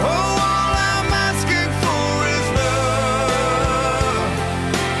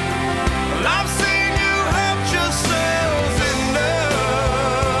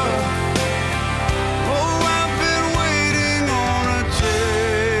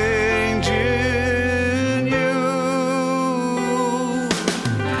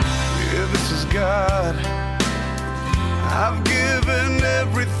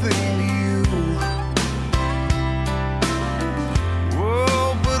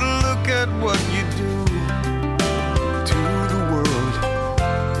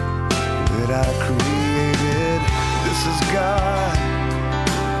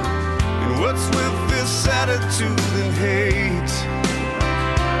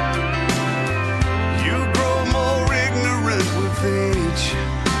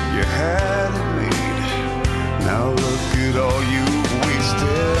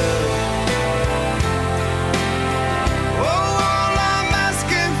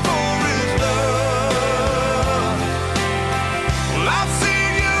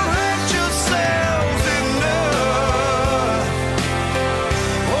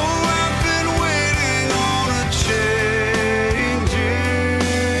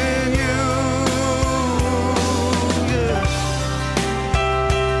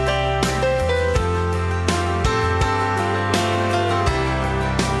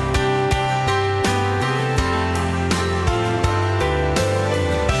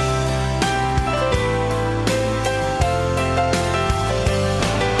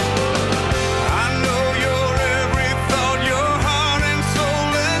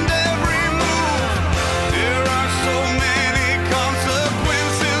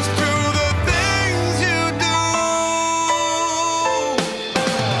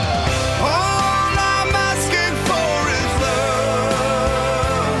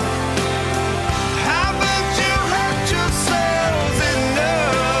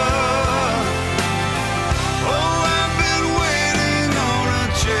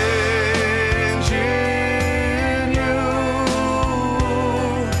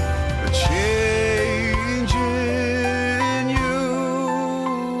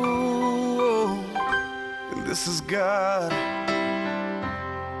 this is God.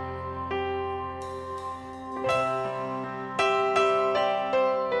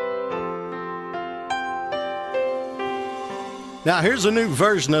 Now here's a new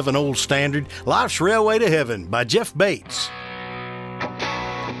version of an old standard, Life's Railway to Heaven by Jeff Bates.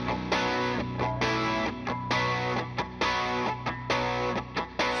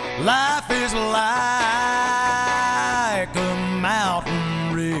 Life is like a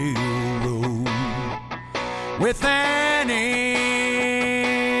mountain railroad with an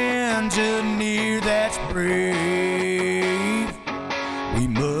engineer that's brave. We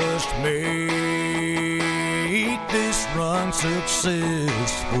must make this run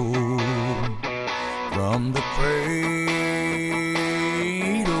successful from the cradle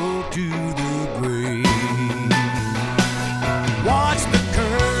to the grave. Watch the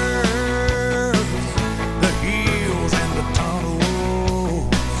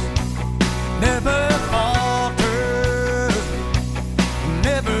never falter,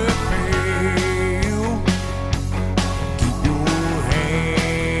 never fail. Keep your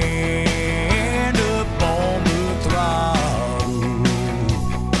hand up on the throttle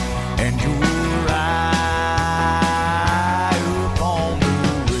and your eye up on the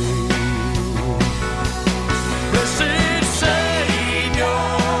rail. Blessed Savior,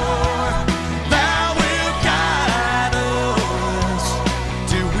 thou wilt guide us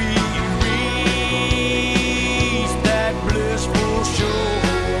till we blissful shore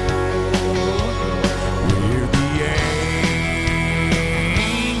where the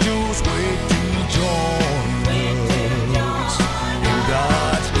angels wait to join us in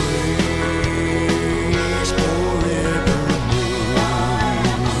God's grace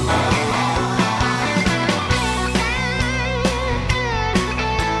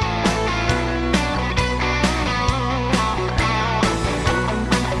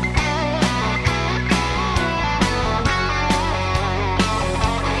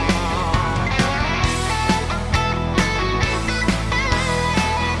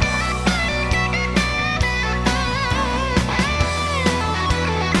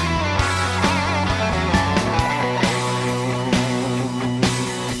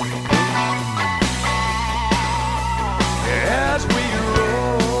as we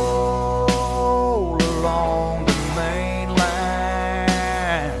roll along the main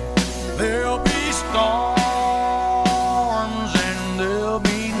line. There'll be storms and there'll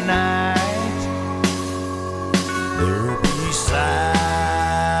be night. There'll be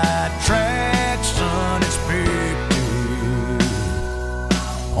side tracks unexpected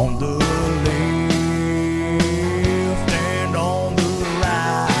on the left and on the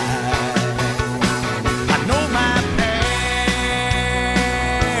right. I know my path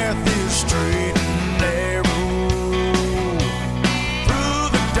is straight and narrow through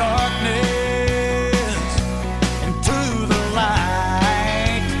the darkness and to the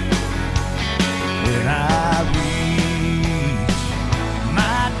light. When I reach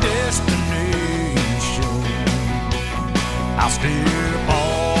my destination, I'll step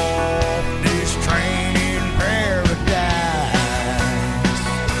off this train in paradise.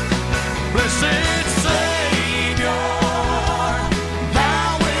 Blessed Savior,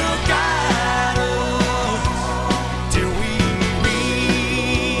 thou wilt guide us till we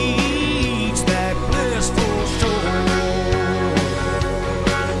reach that blissful shore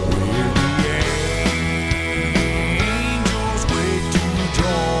where the angels wait to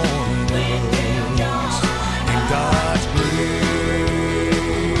join us in God's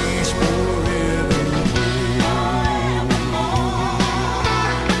grace forevermore.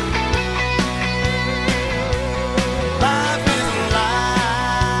 Life is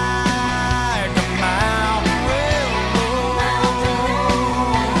like a mountain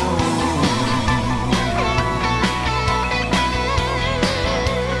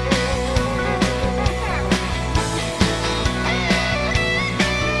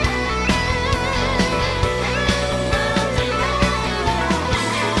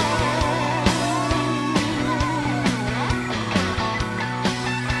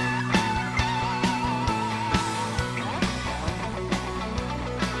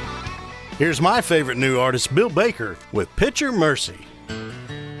Here's my favorite new artist, Bill Baker, with Picture Mercy.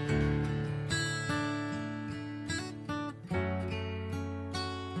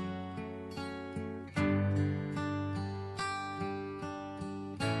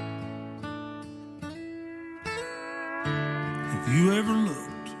 Have you ever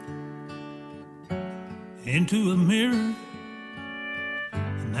looked into a mirror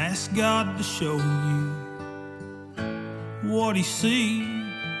and asked God to show you what He sees?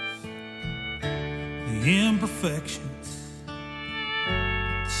 The imperfections,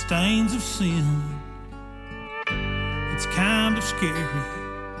 the stains of sin, it's kind of scary,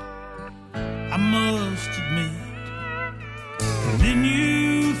 I must admit. And then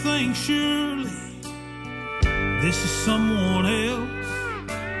you think surely this is someone else,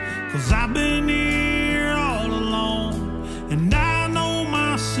 'cause I've been here all along and I know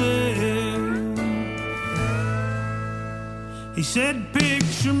myself. He said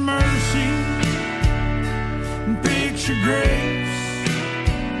picture mercy and picture grace.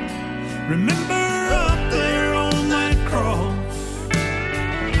 Remember up there on that cross,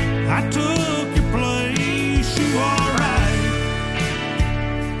 I took your place. You are right,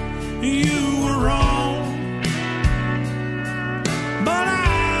 you were wrong, but I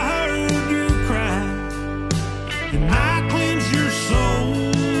heard you cry, and I cleansed your soul.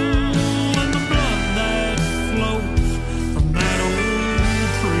 And the blood that flows from that old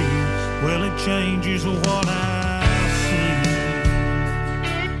tree, well, it changes what I see.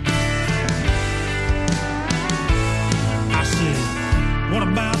 I said, what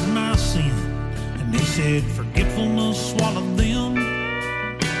about my sin? And he said, forgetfulness swallowed them.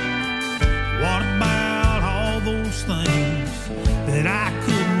 What about all those things that I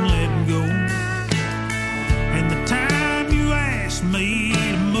couldn't let go? And the time you asked me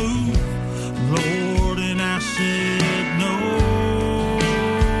to move, Lord, and I said no.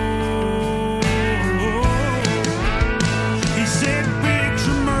 He said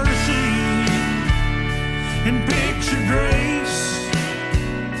picture mercy and picture grace.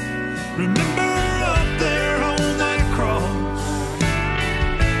 Remember up there on that cross,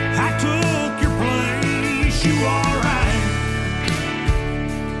 I took your place. You are right,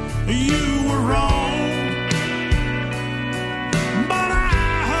 you were wrong, but I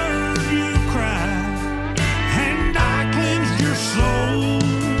heard you cry, and I cleansed your soul.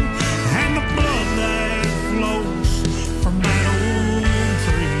 And the blood that flows from that old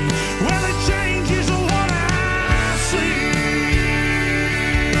tree, well, it changes what I see.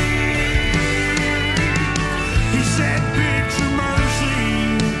 He said picture mercy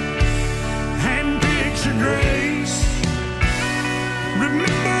and picture grace.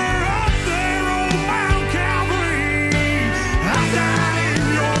 Remember up there on Mount Calvary, I died in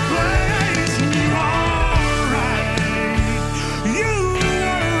your place. And you are right, you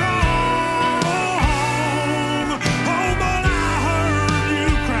were wrong, oh, but I heard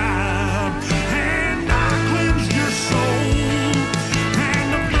you cry, and I cleansed your soul. And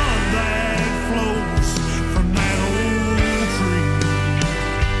the blood that flows from that old tree,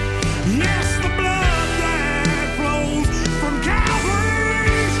 yes, the blood that flows from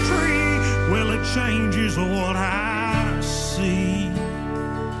Calvary's tree, well, it changes what I see.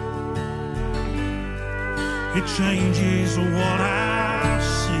 It changes what I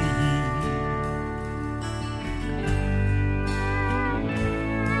see.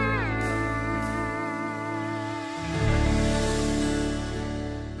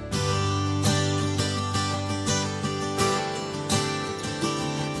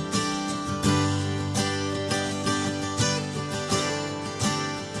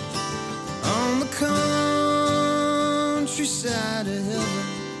 On the countryside of heaven,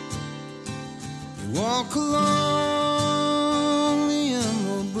 you walk along the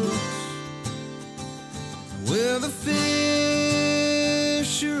emerald brooks, where the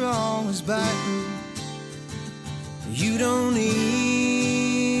fish are always biting. You don't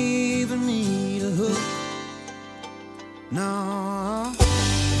even need a hook, no.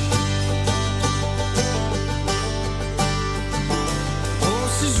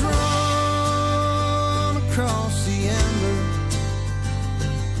 Horses run across the amber,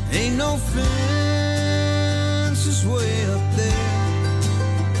 ain't no fences way up there.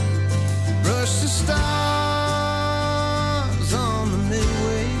 Brush the stars on the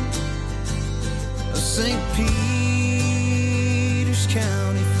midway of St. Peter's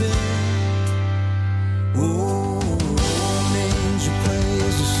County Fair. Oh, an angel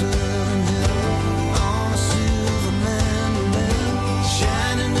plays a southern hill on a silver mandolin,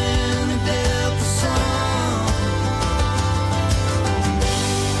 shining in the depth of sun.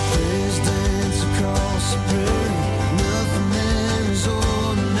 Praise dance across the prairie, nothing there is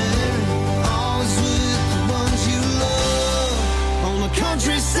ordinary. Always with the ones you love on the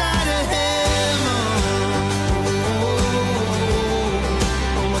countryside of heaven.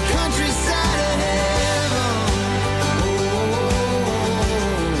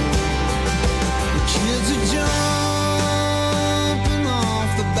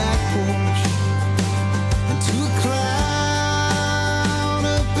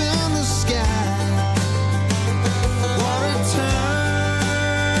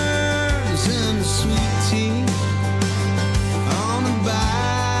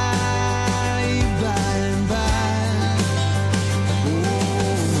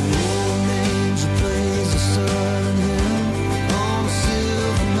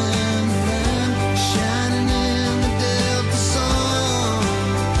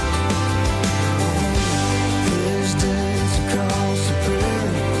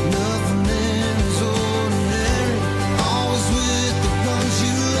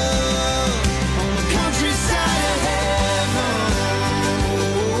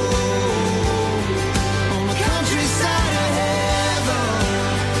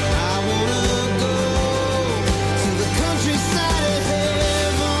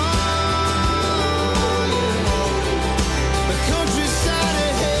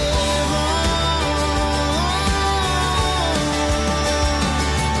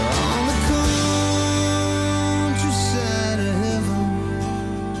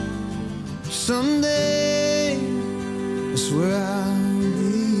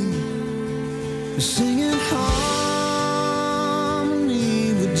 singing harmony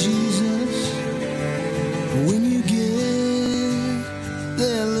with Jesus. When you get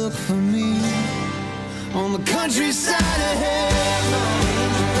there, look for me on the countryside of heaven.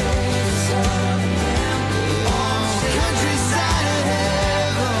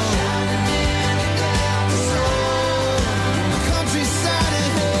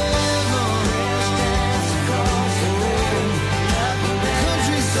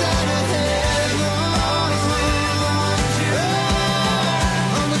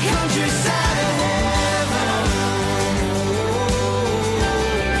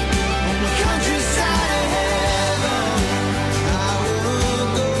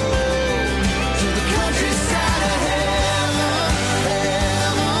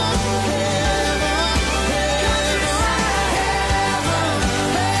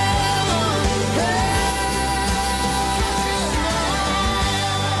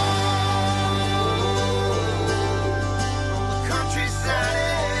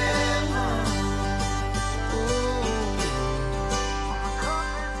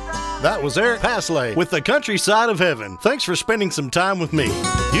 That was Eric Pasley with The Countryside of Heaven. Thanks for spending some time with me.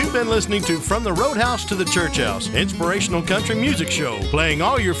 You've been listening to From the Roadhouse to the Church House, Inspirational Country Music Show, playing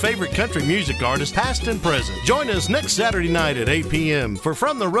all your favorite country music artists, past and present. Join us next Saturday night at 8 p.m. for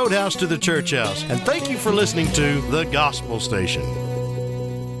From the Roadhouse to the Church House. And thank you for listening to The Gospel Station.